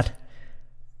like that.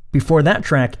 Before that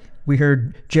track, we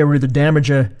heard Jeru the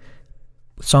Damager,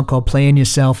 a song called Playing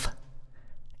Yourself.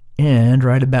 And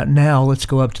right about now, let's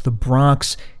go up to the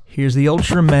Bronx. Here's the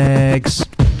Ultra Mags.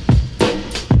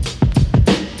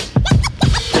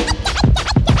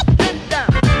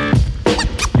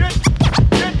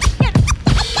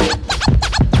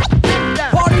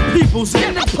 Party people's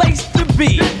in the place to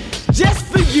be. Just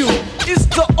for you, it's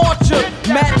the Ultra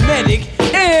Magnetic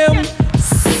MC.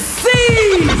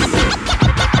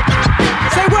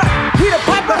 Say what? Peter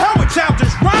Piper, hell with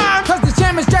childish rhyme. Cause the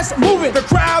jam is just moving. The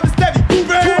crowd is steady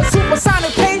moving. To a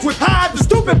supersonic pace with high the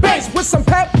stupid bass. With some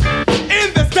pep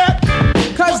in the step.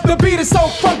 Cause the beat is so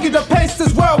funky, the pace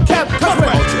is well kept. Cause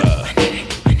we're Ultra.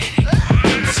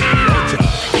 MC Ultra.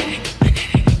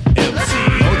 MC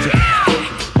Ultra.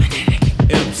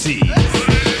 MC.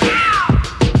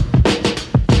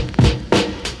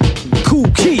 Cool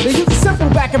key. They use a simple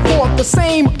back and forth, the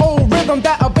same old rhythm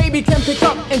that a baby can pick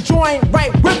up and join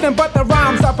right with them, but the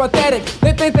rhymes are pathetic.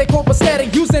 They think they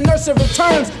copacetic, using nursery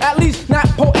terms, at least not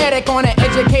poetic on an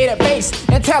educated base.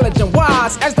 Intelligent,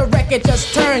 wise, as the record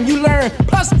just turned, you learn,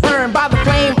 plus burn by the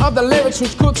flame of the lyrics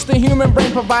which cooks the human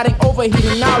brain, providing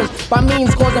overheating knowledge by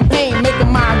means causing pain,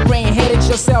 making migraine headaches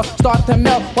yourself start to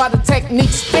melt while the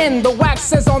techniques spin. The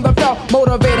wax is on the belt,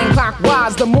 motivating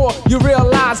clockwise. The more you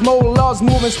realize, more laws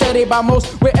moving steady by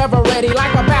most. We're ever ready,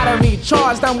 like a battery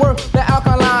charged and work the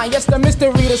alkaline. Yes, the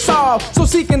mystery to solve. So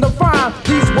seeking to find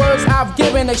these words I've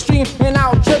given, extreme and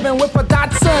out driven with a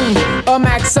Datsun, a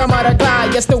Maxim of the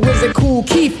glide. Yes, the wizard Cool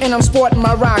Keith, and I'm sporting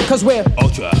my rhyme, cause we're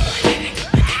Ultra.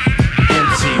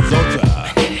 MC's Ultra.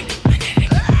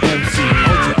 MC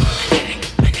Ultra.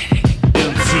 MC.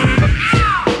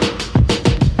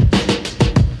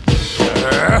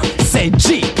 Say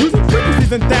G. Using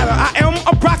frequencies and data, I am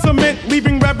approximate,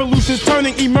 leaving revolutions,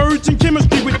 turning emerging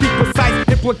chemistry with deep precise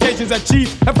implications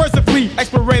achieved. Adversively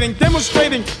explorating,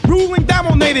 demonstrating, ruling,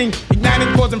 dominating,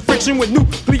 igniting, causing friction with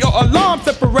nuclear alarm,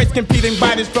 separates competing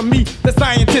bodies from me, the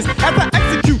scientist. As I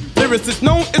execute, lyricists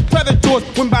known as predators,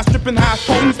 when by stripping high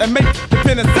potents and make the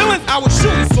penicillins, I will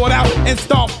surely sort out and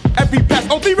stomp every pest.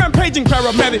 Oh, the rampaging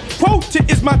paramedic. Quoted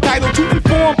is my title to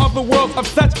inform of the world of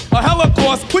such a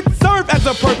holocaust, which serve as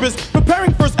a purpose,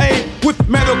 preparing first aid with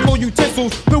medical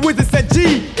utensils. The wizard said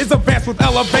G is advanced with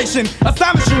elevation,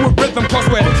 astonishing with rhythm, cause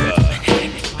we're Ultra.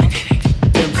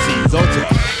 MC's Ultra.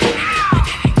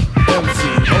 MC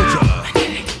Ultra.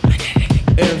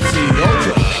 MC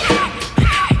Ultra.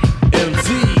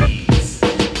 MCs.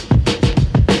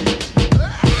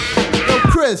 Yo,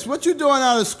 Chris, what you doing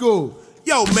out of school?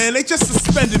 Yo, man, they just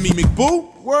suspended me, McBoo.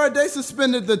 Word, they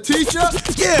suspended the teacher?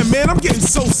 Yeah, man, I'm getting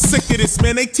so sick of this,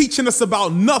 man. They teaching us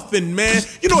about nothing, man.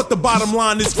 You know what the bottom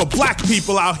line is for black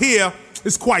people out here?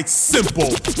 It's quite simple.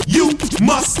 You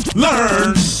must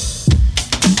learn. Just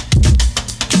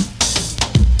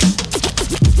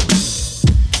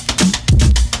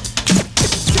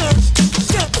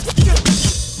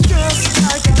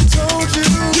like I told you.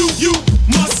 You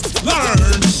must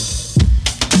learn.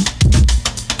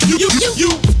 You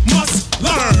must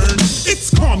learn. It's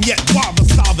calm yet wild, the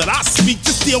style that I speak.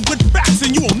 Just deal with facts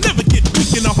and you will never get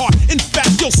weak in the heart. In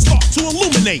fact, you'll start to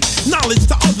illuminate knowledge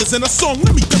to others in a song.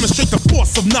 Let me demonstrate the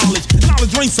force of knowledge.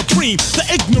 Knowledge reigns supreme. The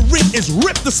ignorant is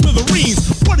ripped to smithereens.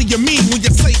 What do you mean when you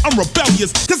say I'm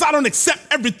rebellious? Cause I don't accept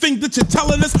everything that you're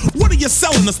telling us. What are you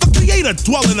selling us? The creator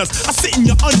dwelling us. I sit in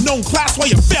your unknown class while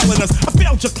you're failing us. I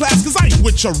failed your class cause I ain't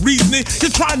with your reasoning. You're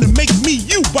trying to make me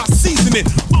you by seasoning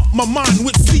up my mind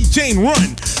with C. Jane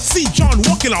Run. C. John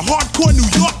walk in a hardcore New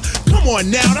York. Come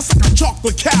on now, that's like a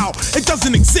chocolate cow. It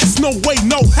doesn't exist, no way,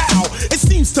 no how. It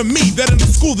seems to me that in a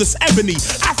school this ebony,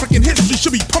 African history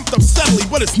should be pumped up steadily,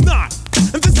 but it's not.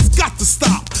 And this has got to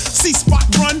stop. See spot,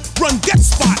 run, get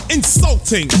spot.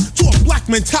 Insulting to a black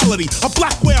mentality, a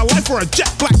black way of life, or a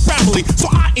jet black family. So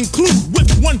I include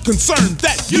with one concern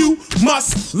that you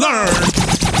must learn.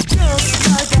 Just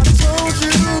like I told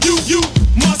you. You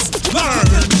must learn.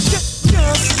 Just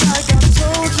like I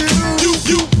told you.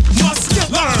 You must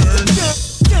learn.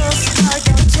 Just like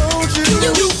I told you.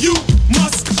 You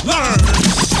must learn.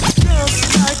 Just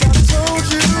like I told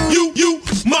you. You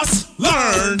must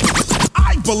learn.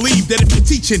 I believe that if you're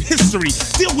teaching history,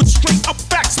 deal with straight up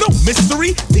facts, no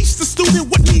mystery. Teach the student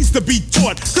what needs to be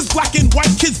taught, cause black and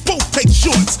white kids both take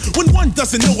shorts. When one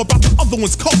doesn't know about the other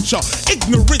one's culture,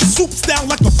 ignorance swoops down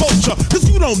like a vulture. Cause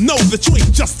you don't know that you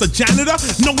ain't just a janitor.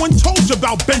 No one told you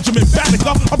about Benjamin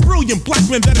Banneker, a brilliant black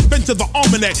man that invented the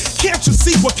almanac. Can't you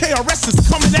see what KRS is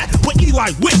coming at? With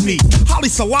Eli Whitney, Haile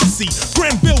Selassie,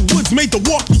 Granville Woods made the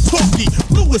walkie-talkie.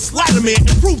 Lewis Latimer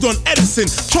improved on Edison.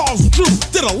 Charles Drew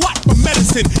did a lot for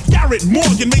medicine. Garrett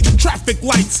Morgan made the traffic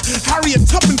lights. Harriet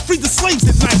Tubman freed the slaves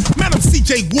at night. Madam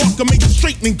C.J. Walker made the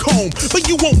straightening comb. But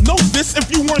you won't know this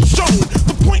if you weren't shown.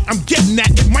 The point I'm getting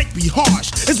at, it might be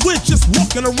harsh, is we're just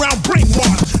walking around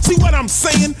brainwashed. See what I'm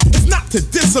saying? It's not to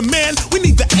diss a man. We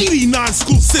need the 89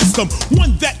 school system,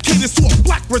 one that caters to a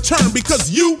black return,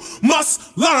 because you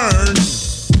must learn.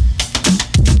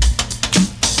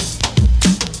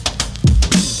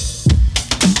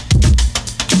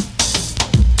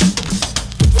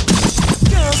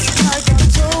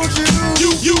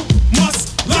 You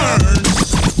must learn.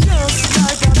 Just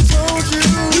like I told you.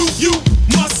 You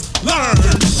must learn.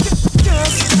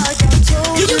 Just like I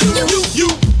told you. You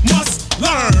must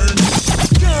learn.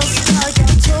 Just like I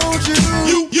told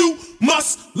you. You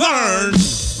must learn.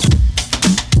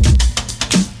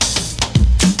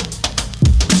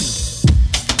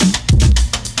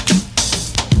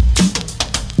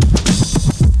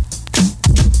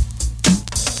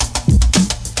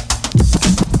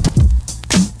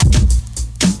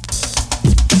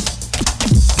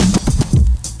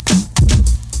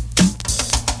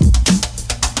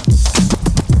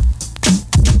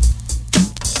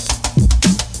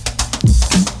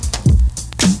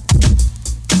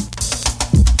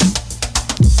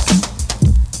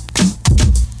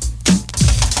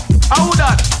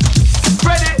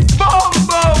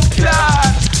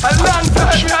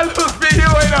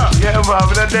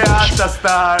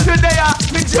 Today,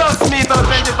 me just meet on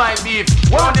 25 beef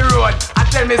on the road. I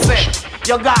tell me, say,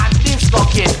 you got disco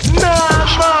kid. Nah,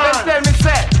 man. They tell me,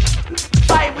 say,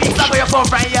 5 weeks ago you come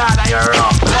from yard and you're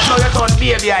rough. Now you turn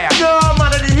baby here. No,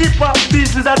 man, the hip-hop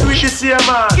business I do it this year,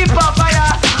 man. Hip-hop fire.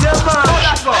 Yeah, man. How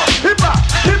that go? Hip-hop,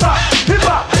 hip-hop,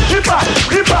 hip-hop, hip-hop,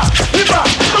 hip-hop, hip-hop.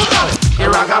 The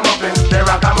ragamuffin, the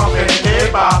ragamuffin,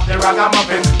 hip-hop, the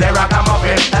ragamuffin, the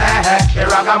ragamuffin, the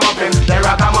ragamuffin, the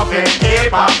ragamuffin,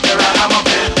 hip-hop, the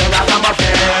ragamuffin, the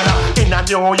ragamuffin. In a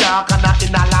New York and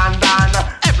in a London,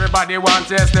 everybody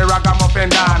wants yes, the ragamuffin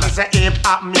dance. It's a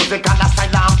hip-hop music and a style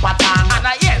and pattern. And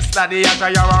yes, daddy, I show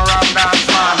you a rum dance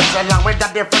man. It's along with the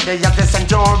different day of the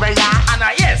centurion. And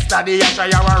yes, daddy, I show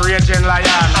you a raging lion.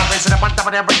 And we see the band of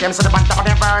the rhythm, see the band of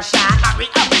the version. And we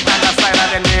have it on the style and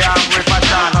then we have with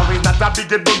fashion. And we not a big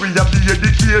it, but we have the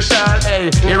education. Hey,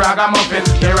 the ragamuffin,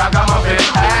 the ragamuffin,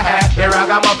 the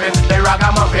ragamuffin, the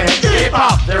ragamuffin,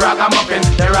 hip-hop, the ragamuffin,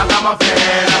 the ragamuffin.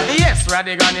 Yes,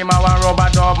 Radigan him a one rubber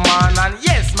dub man. And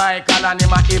yes, Michael and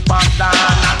him a hip-hop dan.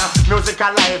 And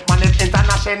musical life man is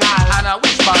international. And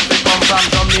which part they come from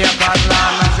Jamaican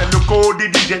land. And say look how the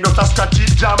DJ does a scratch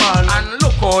it jam man. And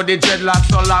look how the dreadlock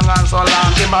so long and so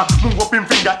long. Him a move up him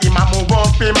finger, him a move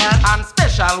up him man. And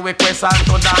special request and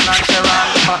to Dan and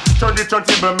Sharon. Turn the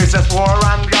turntable, Mrs. 4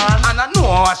 and gone. And I know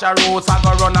Asha Roots I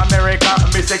go run America.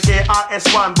 Mr.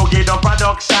 KRS-One Boogie Down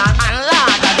Production. And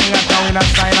Lord, I think I'm down in a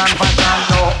style and fashion.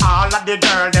 So all of the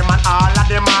girl them and all of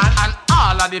the man. And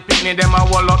all of the picnic, them a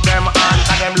wall up them hands.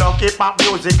 And them love hip-hop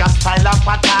music, a style of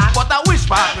pattern. But I wish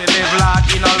part we live large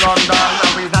in a London.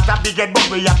 And we not a big head, but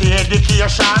we have the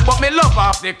education. But me love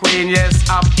off the Queen, yes,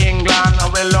 of England. And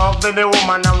we love the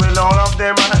woman, and we love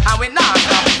them. And we not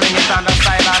stop bring it on the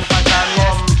style and fashion,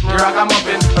 yes. The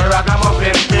ragamuffin, the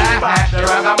ragamuffin, the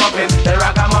ragamuffin, the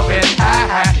ragamuffin,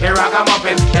 the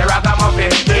ragamuffin, the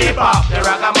ragamuffin, hip-hop, the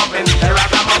ragamuffin, the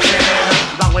ragamuffin.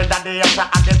 Long with the answer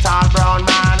and the tall brown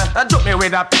man. Took me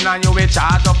with a pin and you will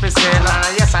charge up his sin.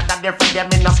 Yes, I done different, they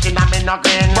me no skin and me no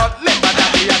grin. But remember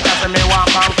that the answer me want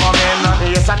from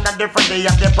coming. Yes, I done different, they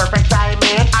have the perfect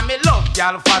timing. And me love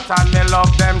y'all fat and me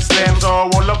love them slim. So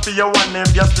hold up for your one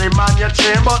if you slim and you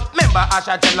trim. But remember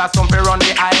Asha tell us some run the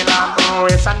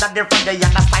island. Yes, I done different, they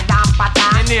have the style and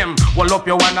pattern. Me name, hold up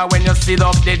your one when you sit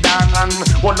up the dance. And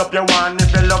hold up your one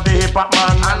if you love the hip hop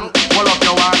man. And hold up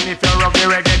your one if you love the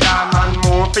reggae dance. And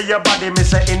move for your body, me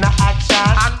say in a action.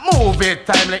 And move it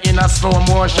timely in a slow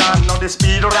motion. Now the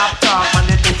speed rap talk and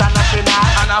the international.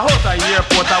 And I hope the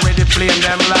airport where they plane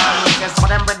them land. Some of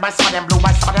them red by some of them blue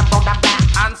by some of them brown and black.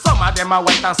 And some of them are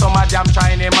white and some of them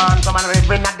Chinese man. Some of them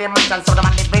living at the mansion, some of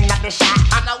them living at the shack.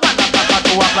 And I want to talk about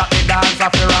 2 o'clock the dance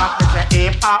of the rock. It's a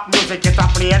hip hop music, it's a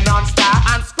play non-stop.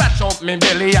 And scratch up me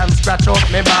belly and scratch up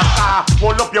me back.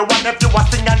 Hold up your one if you a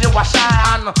sing and you a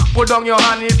shine. And put down your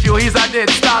hand if you is a dead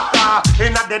start.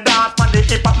 In at the dance man the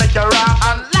hip hop make you rock.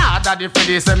 And Lord daddy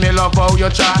Freddy say me love how you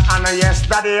chat. And yes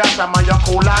daddy Ashama you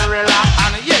cool and relax.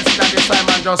 And yes daddy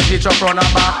Simon just hit your front and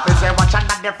back. They say watch and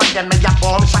daddy Freddy me ya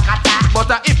boom shakata.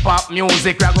 But a hip hop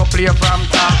music we go play from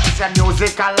top. It's a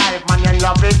music alive man you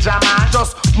love it jam man.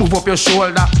 Just move up your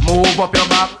shoulder, move up your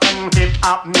back. And hip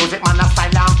hop music man a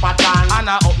style and pattern. And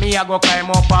up me I go climb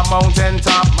up a mountain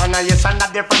top. Man yes and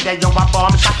daddy Freddy you a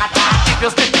boom shakata. If you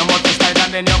stick your mouth slide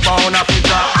and then you bound up your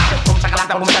drop. Boom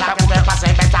shakalaka boom shakalaka boom pass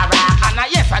it better rap. And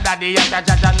yes daddy yes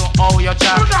jaja know how you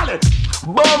chat.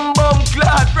 Bum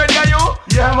clad friend are you?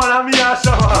 Yeah man I'm here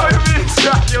so. How you mean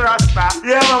chat you rasta?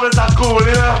 Yeah man it's a cool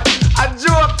you know. A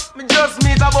joke, me just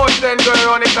meet about 10 going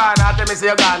around the corner. Tell me say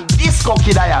you gone disco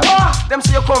kid I am. Them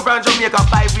say you come from Jamaica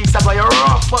 5 weeks ago. You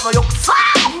rough, but now you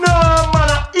soft. No man,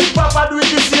 hip hop I do it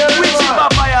this year. Which hip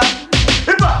hop I am?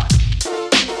 Hip hop.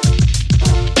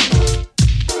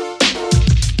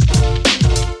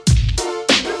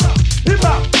 Hip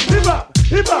hop, hip hop,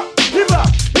 hip hop, hip hop,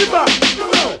 hip hop.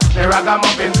 The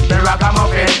ragamuffin, the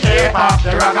ragamuffin, hip hop,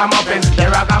 the ragamuffin, the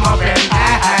ragamuffin,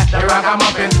 the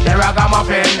ragamuffin, the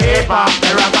ragamuffin, hip hop,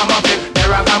 the ragamuffin, the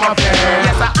ragamuffin.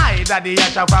 Yes, I daddy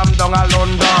Asha from down a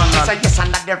London. Yes, and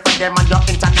that different them and you're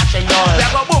international. We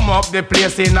go boom up the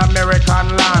place in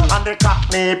American land. And the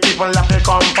Cockney people have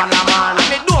become Panaman. And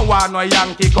they don't want no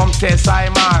Yankee come test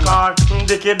Simon. Called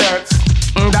Dickie Dirks,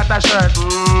 that a shirt,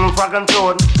 frog and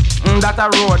toad. That a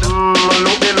road,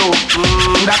 loop the loop,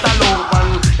 that a loop.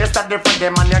 And it's a different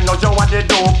them and you know you what they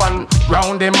dope. And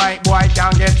round the mic boy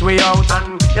can't get way out.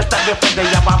 And it's a different they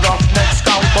have a rough next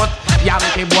count. But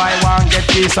Yankee boy won't get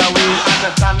peace away. And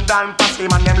the Sandan Posse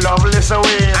man them love listen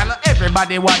away. And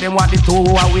everybody want them want the 2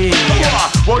 away.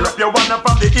 Hold up your one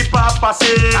from the hip hop posse.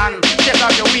 And check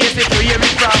out your waist if you hear me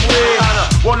from way.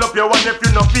 And hold up your one if you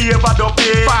no favor don't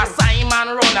pay. For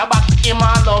Simon run back him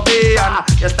all love it. And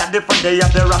it's a different day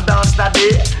of the rap dance that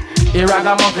day. The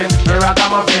ragamuffin, the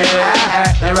ragamuffin,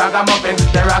 the ragamuffin,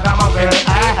 the ragamuffin,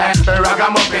 the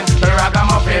ragamuffin, the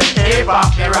ragamuffin, hip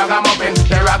hop, the ragamuffin,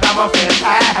 the ragamuffin,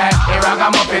 the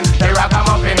ragamuffin, the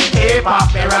ragamuffin, hip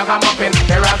hop, the ragamuffin,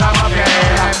 the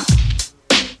ragamuffin.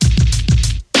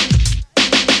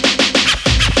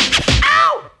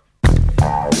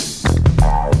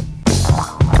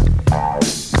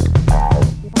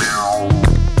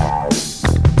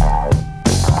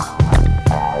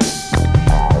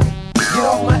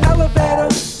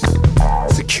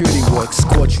 Security will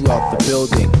escort you out the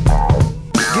building.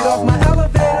 Get off my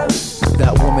elevator.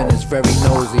 That woman is very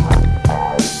nosy.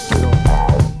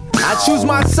 I choose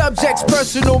my subjects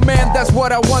personal, man, that's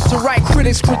what I want to write.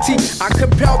 Critics critique, I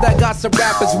compel that gossip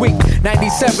rappers weak.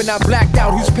 97, I blacked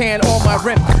out, who's paying all my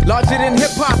rent? Larger than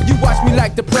hip-hop, you watch me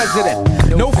like the president.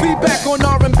 No feedback on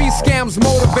R&B scams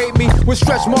motivate me. With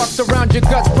stretch marks around your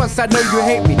guts, plus I know you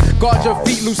hate me. Guard your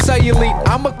feet, loose cellulite,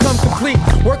 I'ma come complete.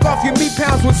 Work off your meat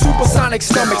pounds with supersonic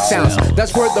stomach sounds.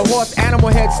 That's where the horse, animal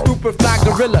head, stupid fly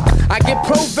gorilla. I get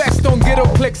pro-vex, don't get no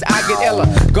clicks, I get illa.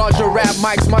 Guard your rap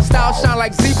mics, my style shine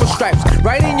like zebra stripes.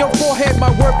 Right in your forehead,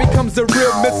 my word becomes a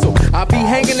real missile. I'll be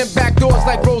hanging in back doors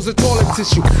like rolls of toilet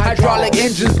tissue. Hydraulic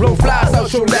engines blow flies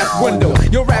out your left window.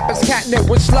 Your rap is catnip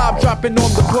with slob dropping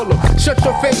on the pillow. Shut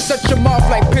your face, shut your mouth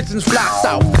like pigeons fly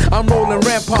south. I'm rolling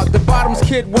rampart, the bottom's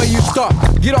kid where you start.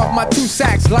 Get off my 2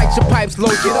 sacks, light your pipes,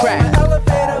 load your crack. Get off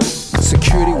my elevator.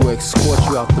 Security will escort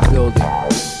you out the building.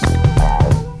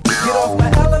 Get off my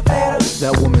elevator.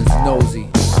 That woman's nosy,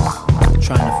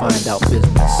 trying to find out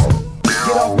business.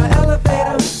 Get off my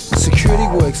elevator. Security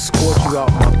will escort you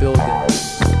out my building.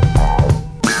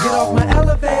 Get off my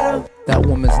elevator. That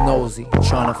woman's nosy,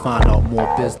 trying to find out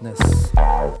more business.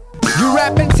 You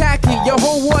rapping tacky, your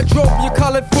whole wardrobe, your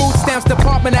colored food stamps,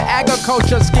 Department of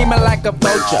Agriculture, scheming like a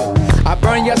vulture. I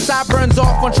burn your sideburns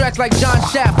off on tracks like John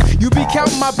Shaft. You be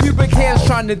counting my pubic hairs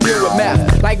trying to deal with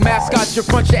math. Like mascots, you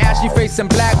front your ashy face and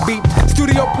black beat.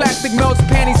 Studio plastic melts,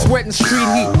 panties sweating street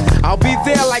heat. I'll be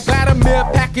there like Vladimir,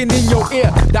 packing in your ear.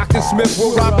 Dr. Smith,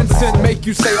 Will Robinson, make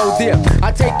you say, oh dear.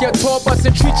 I take your tour bus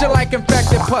and treat you like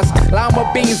infected pus. Lima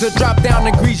beans will drop down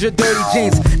and grease your dirty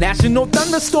jeans. National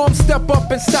thunderstorm, step up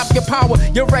and stop your power.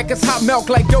 Your record's hot milk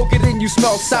like yogurt and you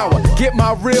smell sour. Get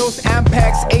my reels,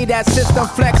 Ampex, ADAS system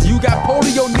flex. You got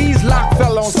polio knees, locked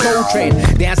fell on Soul Train.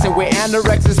 Dancing with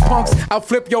anorexes punks, I'll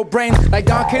flip your brain like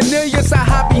Don Cornelius. I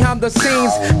hide behind the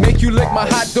scenes, make you lick my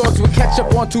hot dogs with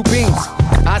ketchup on 2 beans.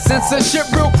 I censor shit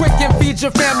real quick and feed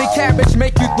your family cabbage.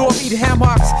 Make you throw eat ham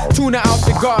hocks, tuna out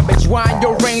the garbage. Wind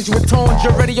your range with tones,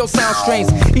 your radio sound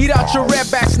strains. Eat out your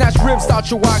redback, snatch ribs out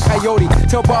your wild coyote.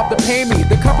 Tell Bob to pay me,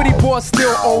 the company boss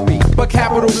still owe me. But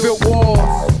Capital built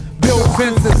walls, built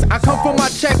fences. I come for my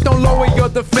check, don't lower your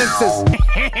defenses.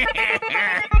 Get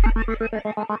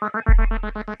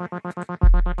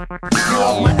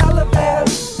off my elevator.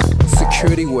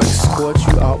 Security will escort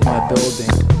you out my building.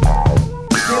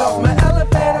 Get off my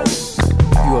elevator.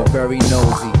 You are very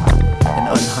nosy and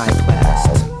unhigh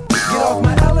classed. Get off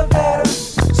my elevator.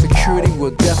 Security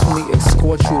will definitely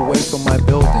escort you away from my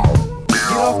building.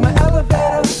 Get off my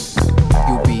elevator.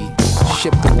 You'll be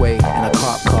shipped away in a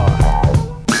cop car.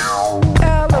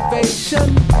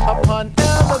 Elevation upon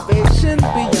elevation,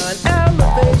 beyond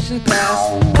elevation,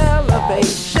 past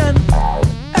elevation,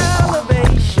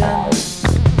 elevation,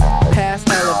 past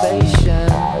elevation,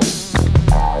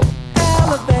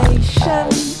 elevation,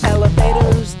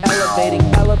 elevators, elevating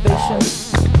elevation.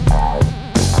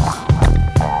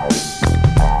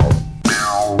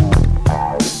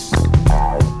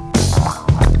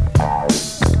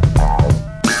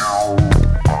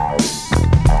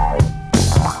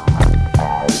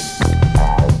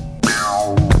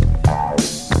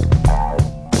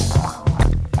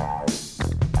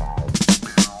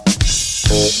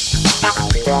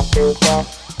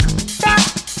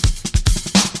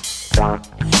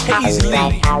 Hey, easy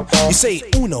lady, you say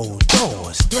uno,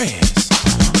 dos, tres.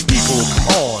 People,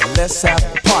 come on, let's have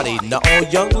a party. Now all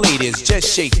young ladies,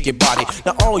 just shake your body.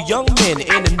 Now all young men,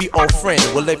 enemy or friend.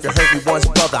 Well, if you heard me once,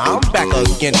 brother, I'm back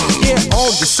again. Yeah,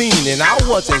 on the scene, and I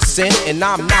wasn't sent, and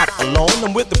I'm not alone.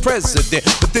 I'm with the president,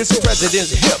 but this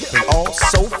president's hip and all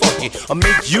so funky. I'll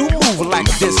make you move like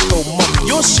a disco monkey.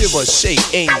 You'll shiver, shake,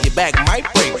 and your back might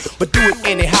break, but do it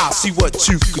anyhow, see what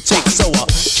you could take. So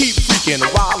keep freaking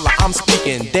while I'm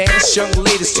speaking. Dance, young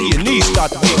ladies, to your knees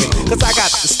start moving. Cause I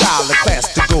got the style and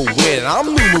class to go with it.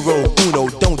 I'm numero uno,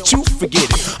 don't you forget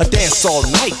it. I dance all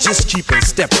night, just keep in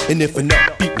step. And if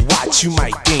enough people watch, you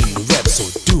might gain the rep, so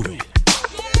do it.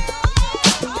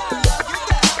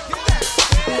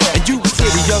 And you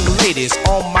pretty young ladies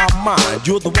on my mind.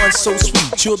 You're the one so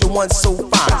sweet, you're the one so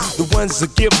fine. The ones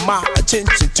that give my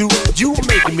attention to. You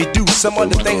making me do some of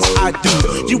the things I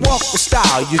do. You walk with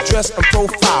style, you dress in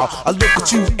profile. I look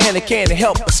at you and I can't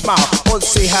help but smile. Or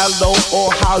say hello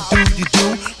or how do you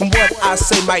do. And what I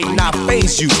say might not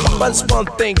faze you, but it's one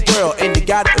thing, girl, and you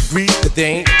gotta agree that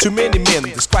there ain't too many men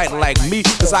that's quite like me.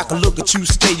 Cause I can look at you,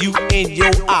 stare you in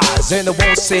your eyes, and I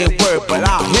won't say a word, but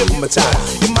I'll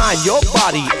hypnotize. You mind your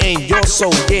body and your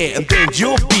soul, yeah, and then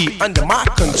you'll be under my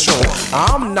control.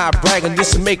 I'm not bragging,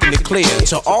 this is making it clear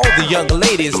to all the young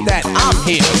ladies that I'm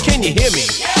here. Can you hear me?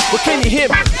 Well, can you hear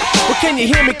me? Well, can you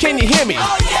hear me? Can you hear me?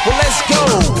 Well, let's go.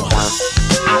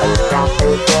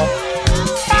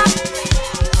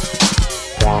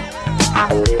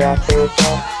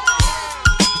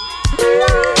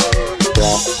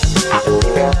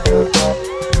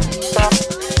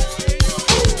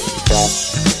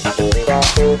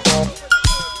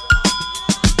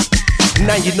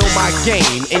 Now you know my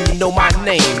game and you know my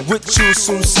name, which you'll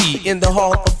soon see in the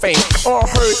Hall of Fame, or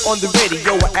heard on the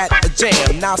radio or at a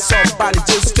jam. Now somebody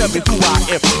just tell me who I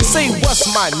am. You say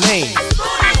what's my name?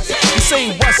 You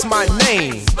say what's my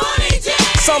name?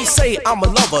 Some say I'm a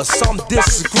lover, some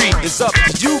disagree. It's up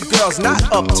to you girls,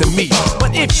 not up to me.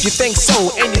 But if you think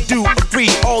so and you do agree,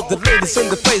 all the ladies in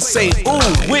the place say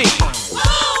ooh wee.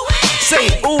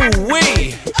 Say ooh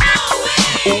wee.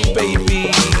 Ooh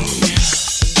baby.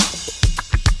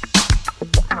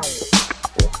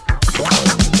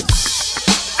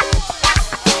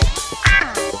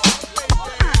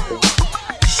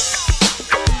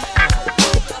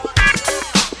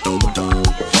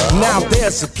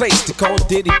 there's a place to call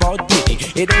Diddy Ball Diddy.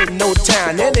 It ain't no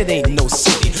town and it ain't no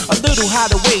city. A little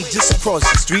hideaway just across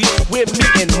the street where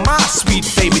me and my sweet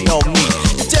baby don't meet.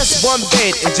 Just one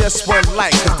bed and just one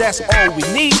light, cause that's all we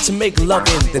need to make love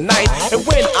in the night. And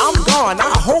when I'm gone, I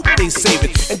hope they save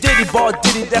it. And Diddy Ball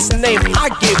Diddy, that's the name I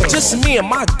gave it. Just me and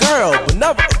my girl, but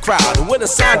never a crowd. And with a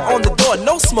sign on the door,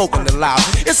 no smoking allowed.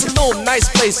 It's a little nice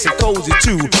place and cozy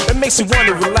too. It makes you want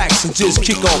to relax and just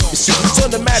kick off your shoes. So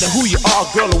no matter who you are,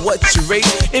 girl, or what you rate,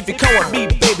 if you come with me,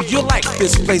 baby, you'll like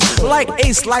this place. Like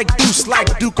Ace, like Deuce,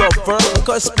 like Duke or Fur.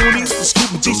 Because Spoonies, the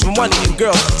Scoop and G's for money and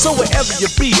girl. So wherever you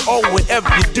be or whatever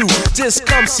you do, just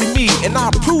come see me and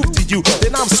I'll prove to you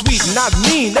that I'm sweet and not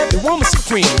mean. Every woman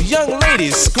supreme. Young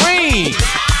ladies, scream.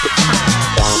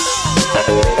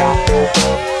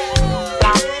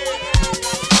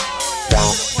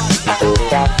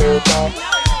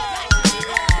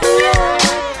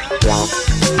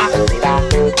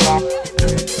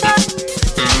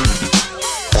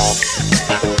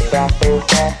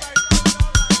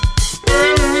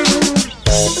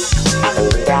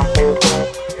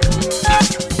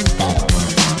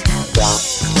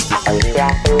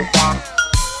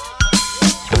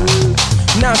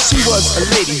 Now she was a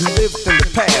lady who lived in the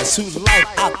past, whose life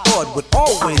I thought would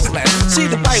always last.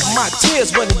 She'd wipe my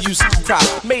tears when I used to cry,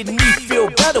 made me feel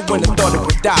better when I thought it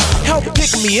would die. Helped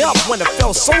pick me up when I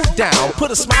felt so down,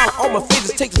 put a smile on my face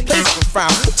and take the place from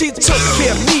frown. She took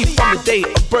care of me from the day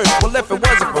of birth. Well, if it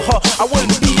wasn't for her, I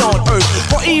wouldn't be on earth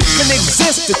or even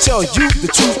exist to tell you the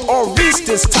truth or reach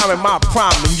this time in my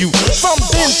prime and you. From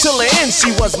then till the end, she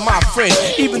was my friend,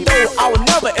 even though I would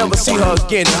never ever see her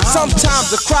again. Sometimes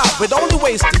I cry, but only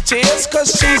wasting tears,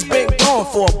 cause she's been gone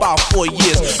for about 4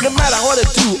 years. No matter what I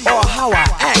do or how I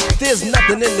act, there's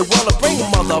nothing in the world to bring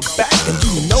my love back, and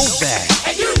you know that.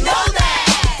 And you know that.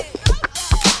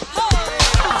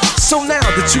 So now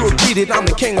that you agree that I'm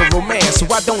the king of romance, so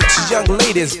why don't you young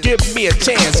ladies give me a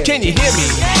chance? Can you hear me?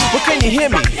 Well, can you hear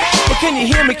me? Well, can you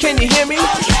hear me? Can you hear me? Well,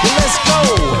 let's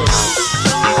go.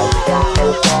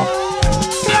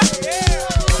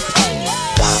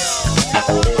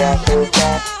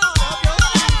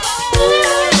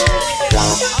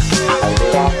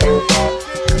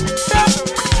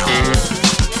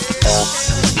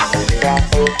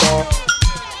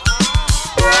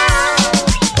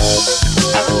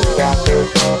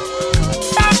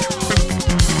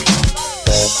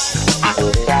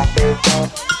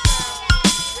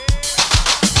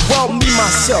 Well, me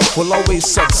myself will always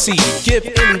succeed. Give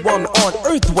anyone on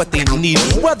earth what they need,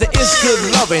 whether it's good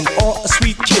loving or a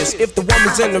sweet kiss. If the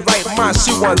woman's in the right mind,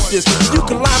 she wants this. You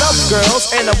can line up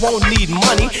girls and I won't need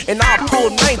money, and I'll pull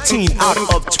 19 out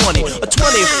of 20, a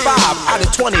 25 out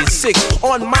of 26.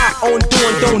 On my own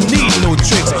doing, don't need no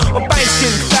tricks. My bank's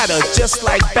getting fatter, just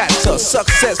like batter.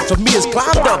 Success for me has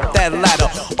climbed up that ladder.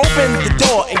 Opened the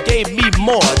door and gave me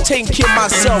more. Taking care of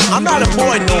myself, I'm not a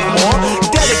boy no more.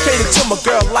 Dedicated to my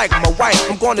girl like my wife.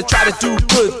 I'm gonna try to do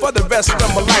good for the rest of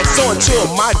my life. So until,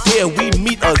 my dear, we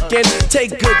meet again,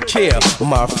 take good care,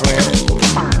 my friend.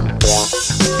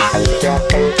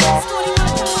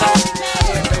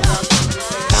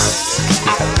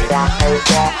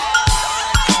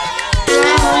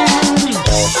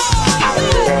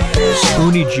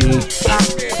 Spoonie G.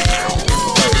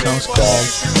 That song's called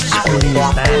Spoonie is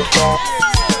Back.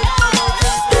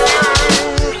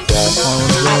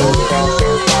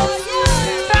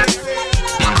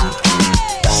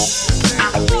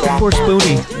 Before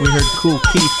Spoonie, we heard Cool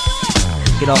Keith,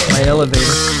 Get Off My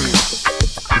Elevator.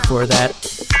 Before that,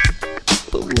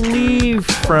 believe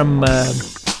from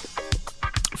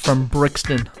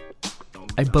Brixton,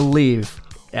 I believe,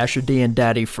 Asher D and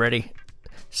Daddy Freddy,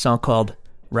 song called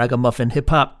Ragamuffin Hip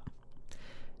Hop.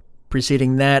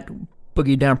 Preceding that,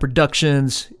 Boogie Down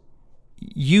Productions,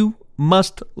 You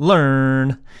Must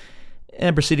Learn.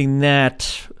 And preceding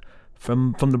that,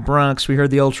 from the Bronx, we heard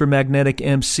the Ultramagnetic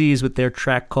MCs with their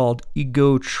track called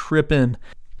Ego Trippin'.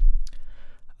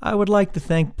 I would like to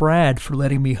thank Brad for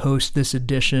letting me host this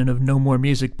edition of No More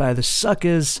Music by the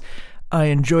Suckers. I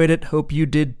enjoyed it, hope you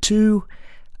did too.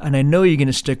 And I know you're going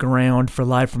to stick around for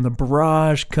Live from the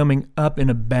Barrage coming up in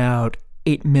about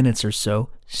 8 minutes or so.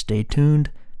 Stay tuned.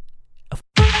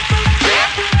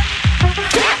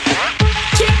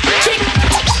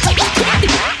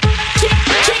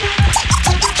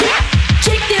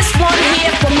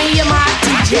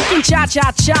 You can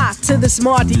cha-cha-cha to this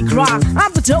Mardi Gras.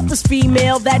 I'm the dopest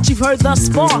female that you've heard thus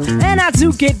far, and I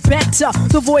do get better.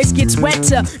 The voice gets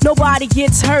wetter, nobody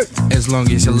gets hurt as long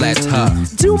as you let her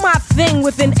do my thing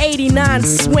with an 89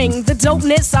 swing. The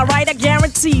dopeness, alright, I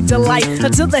guarantee delight.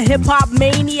 Until the hip-hop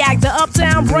maniac, the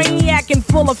uptown brainiac in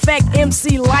full effect,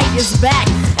 MC Light is back.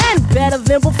 and better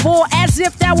than before, as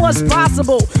if that was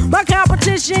possible. My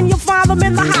competition, you'll find them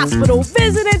in the hospital.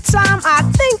 Visiting time, I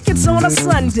think it's on a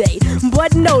Sunday.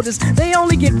 But notice, they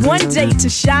only get one day to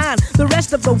shine. The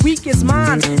rest of the week is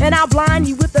mine, and I'll blind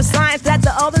you with the science that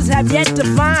the others have yet to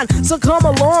find. So come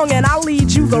along and I'll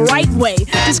lead you the right way.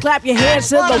 Just clap your hands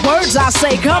to the words I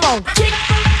say. Come on. Kick,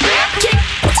 kick,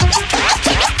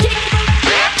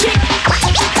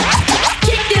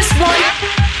 kick this one.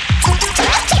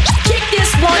 Kick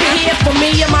this one here for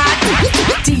me and my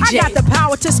DJ. I got the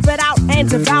power to spit out and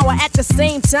devour at the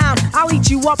same time. I'll eat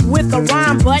you up with a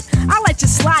rhyme, but I'll let you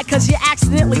slide cause you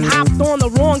accidentally hopped on the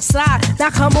wrong side. Now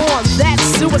come on, that's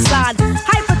suicide.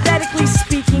 Hypothetically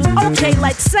speaking, okay,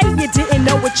 like say you didn't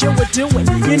know what you were doing.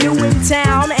 You're new in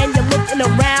town and you're looking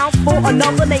around for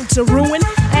another name to ruin,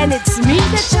 and it's me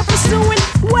that you're pursuing.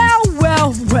 Well,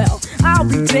 well, well, I'll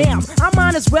be damned. I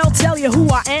might as well tell you who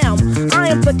I am. I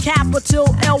am the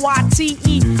capital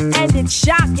L-Y-T-E, and it's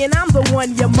shocking I'm the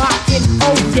one you're mocking.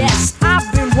 Oh yes,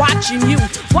 I've been watching you,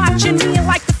 watching me, and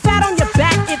like the fat on your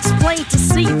back, it's plain to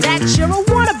see that you're a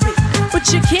wannabe.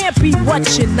 But you can't be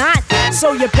what you're not,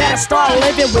 so you better start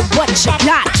living with what you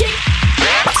got.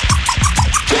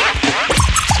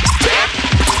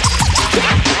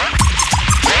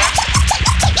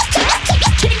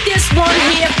 Kick this one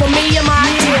here for me and my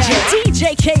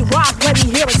DJ K-Rock, let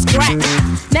me hear it scratch.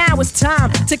 Now it's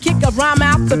time to kick a rhyme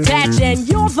out the batch, and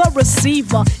you're the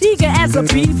receiver, eager as a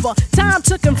beaver. Time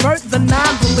to convert the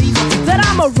non-believer that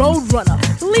I'm a road runner,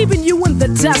 leaving you in the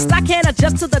dust. I can't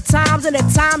adjust to the times, and at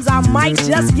times I might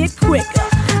just get quicker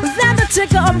than the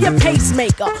ticker of your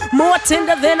pacemaker. More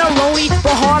tender than a roadie,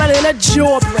 but harder than a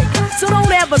jawbreaker. So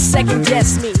don't ever second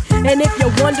guess me. And if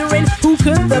you're wondering who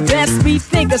could the best be,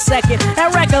 think a second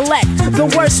and recollect the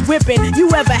worst whipping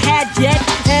you ever had yet.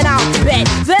 And I'll bet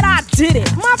that I did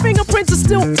it. My fingerprints are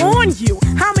still on you.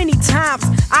 How many times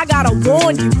I gotta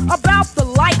warn you about the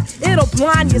light? It'll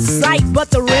blind your sight,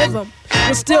 but the rhythm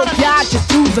will still guide you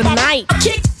through the night.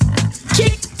 Kick,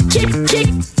 kick, kick, kick,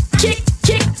 kick,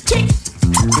 kick, kick.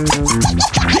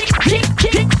 Kick, kick,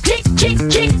 kick, kick, kick,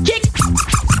 kick, kick.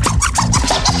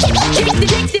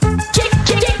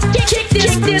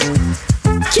 Kick this.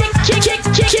 Kick, kick,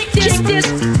 kick, kick this.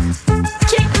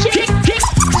 Kick, kick, kick,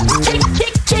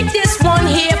 kick, kick this one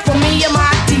here for me and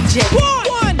my DJ.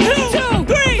 1, 2,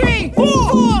 3, 4.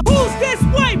 Who's this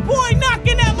white boy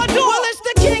knocking at my door? Well, it's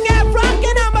the King at Rock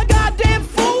and I'm a goddamn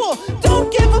fool.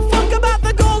 Don't give a fuck about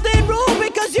the golden rule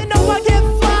because you know I get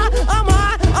fly. I'm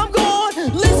high, I'm gone.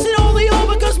 Listen only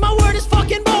over cause my word is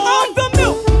fucking born. I'm the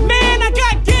milk, man, I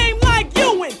got game like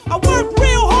Ewing. I work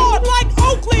real hard like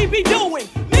Oakley be doing.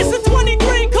 Mr. 20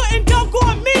 Green couldn't dunk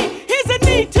on me. Here's a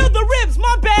knee to the ribs,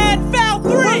 my bad, foul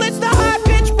 3. Well, it's the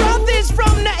high-pitched brothers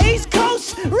from the East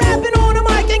Coast, rapping on the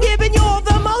mic and giving you all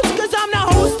the most, cause I'm the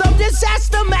host of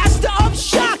Disaster, master of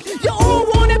shock. You all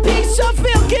want a piece of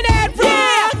milk and ad rock.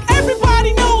 Yeah,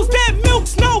 everybody knows that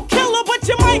milk's no killer, but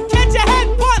you might catch a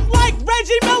headbutt like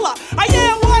Reggie Miller. I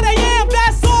am what I am,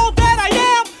 that's all that I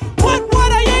am. But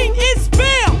what I ain't is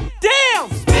spam. Damn,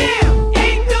 spam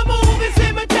ain't the move, it's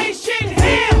imitation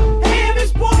ham. Ham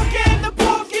is pork and the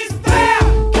pork is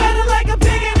foul. Kinda like a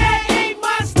pig and that ain't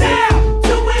my style. 2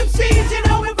 MCs, you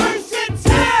know we're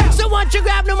versatile. So why don't you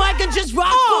grab the mic and just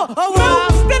rock for a while?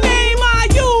 Milk's the name I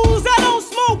use, I don't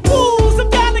smoke booze. I'm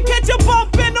down to catch a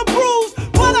bump and a bruise,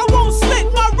 but I won't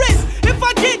slit my wrist. If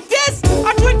I get this,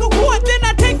 I drink a quart, then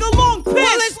I take a long piss.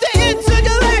 Well, it's the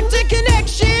intergalactic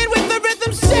connection with the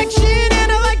rhythm section,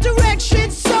 and I like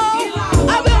direction, so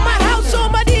I built my house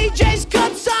on my DJ's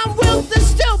cuts. I'm Will the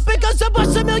still because I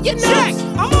bust a million notes. Check,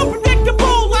 I'm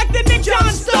unpredictable like the Nick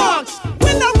John Starks.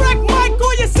 When I wreck Mike,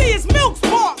 all you see is milk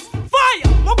sparks. Fire,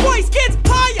 my voice gets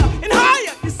higher and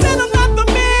higher. You said I'm not the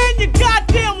man, you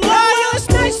goddamn liar. Well, it's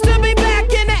nice to be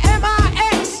back in the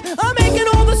MIX. I'm making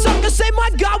all the suckers say, my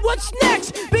God, what's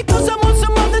next? Because I'm on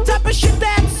some other type of shit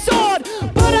that's sword.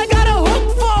 But I got a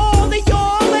hook for all of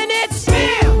y'all, and it's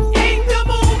spam. Ain't the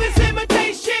move, it's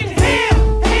imitation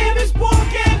ham. Ham is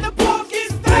pork and the pork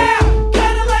is foul.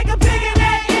 Kinda like a pig and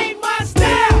that ain't my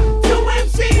style. 2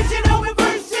 MCs, you know we're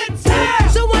versatile.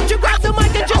 So why don't you grab the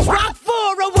mic and just rock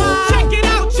for a while? Check it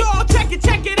out, y'all. Check it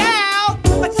out.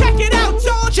 Check it out,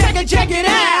 y'all. Check it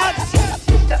out.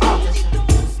 Mr. Officer,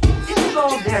 this is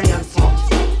all very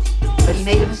unfortunate, but he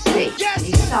made a mistake, and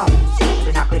he's sorry.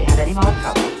 We're not going to have any more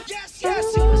trouble. He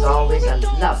was always a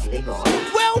lovely boy.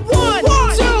 Well, 1,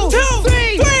 2,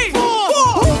 3, 4.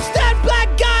 Who's that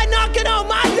black guy knocking on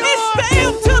my door? It's the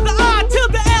M to the I to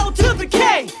the L to the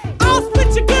K. I'll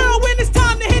split your girl when it's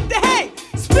time to hit the hay.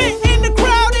 Spit in the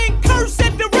crowd and curse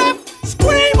at the ref.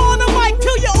 Scream on the mic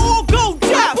till you all go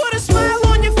deaf. I put a smile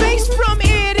on your face from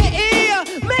ear to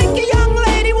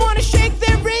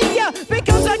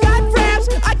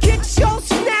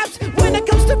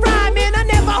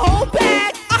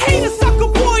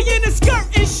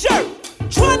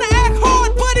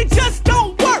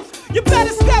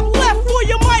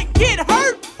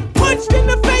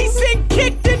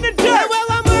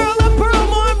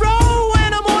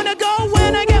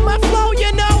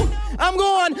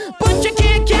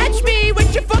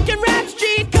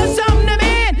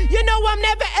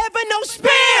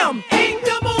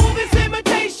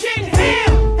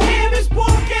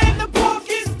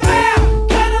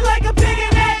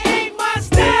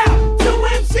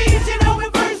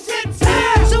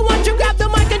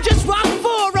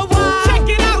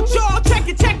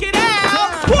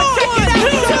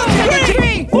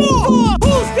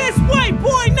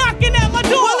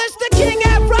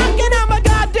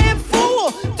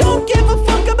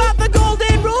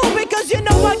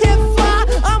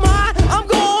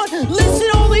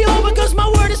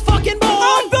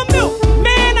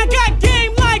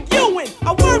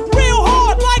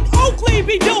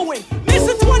doing?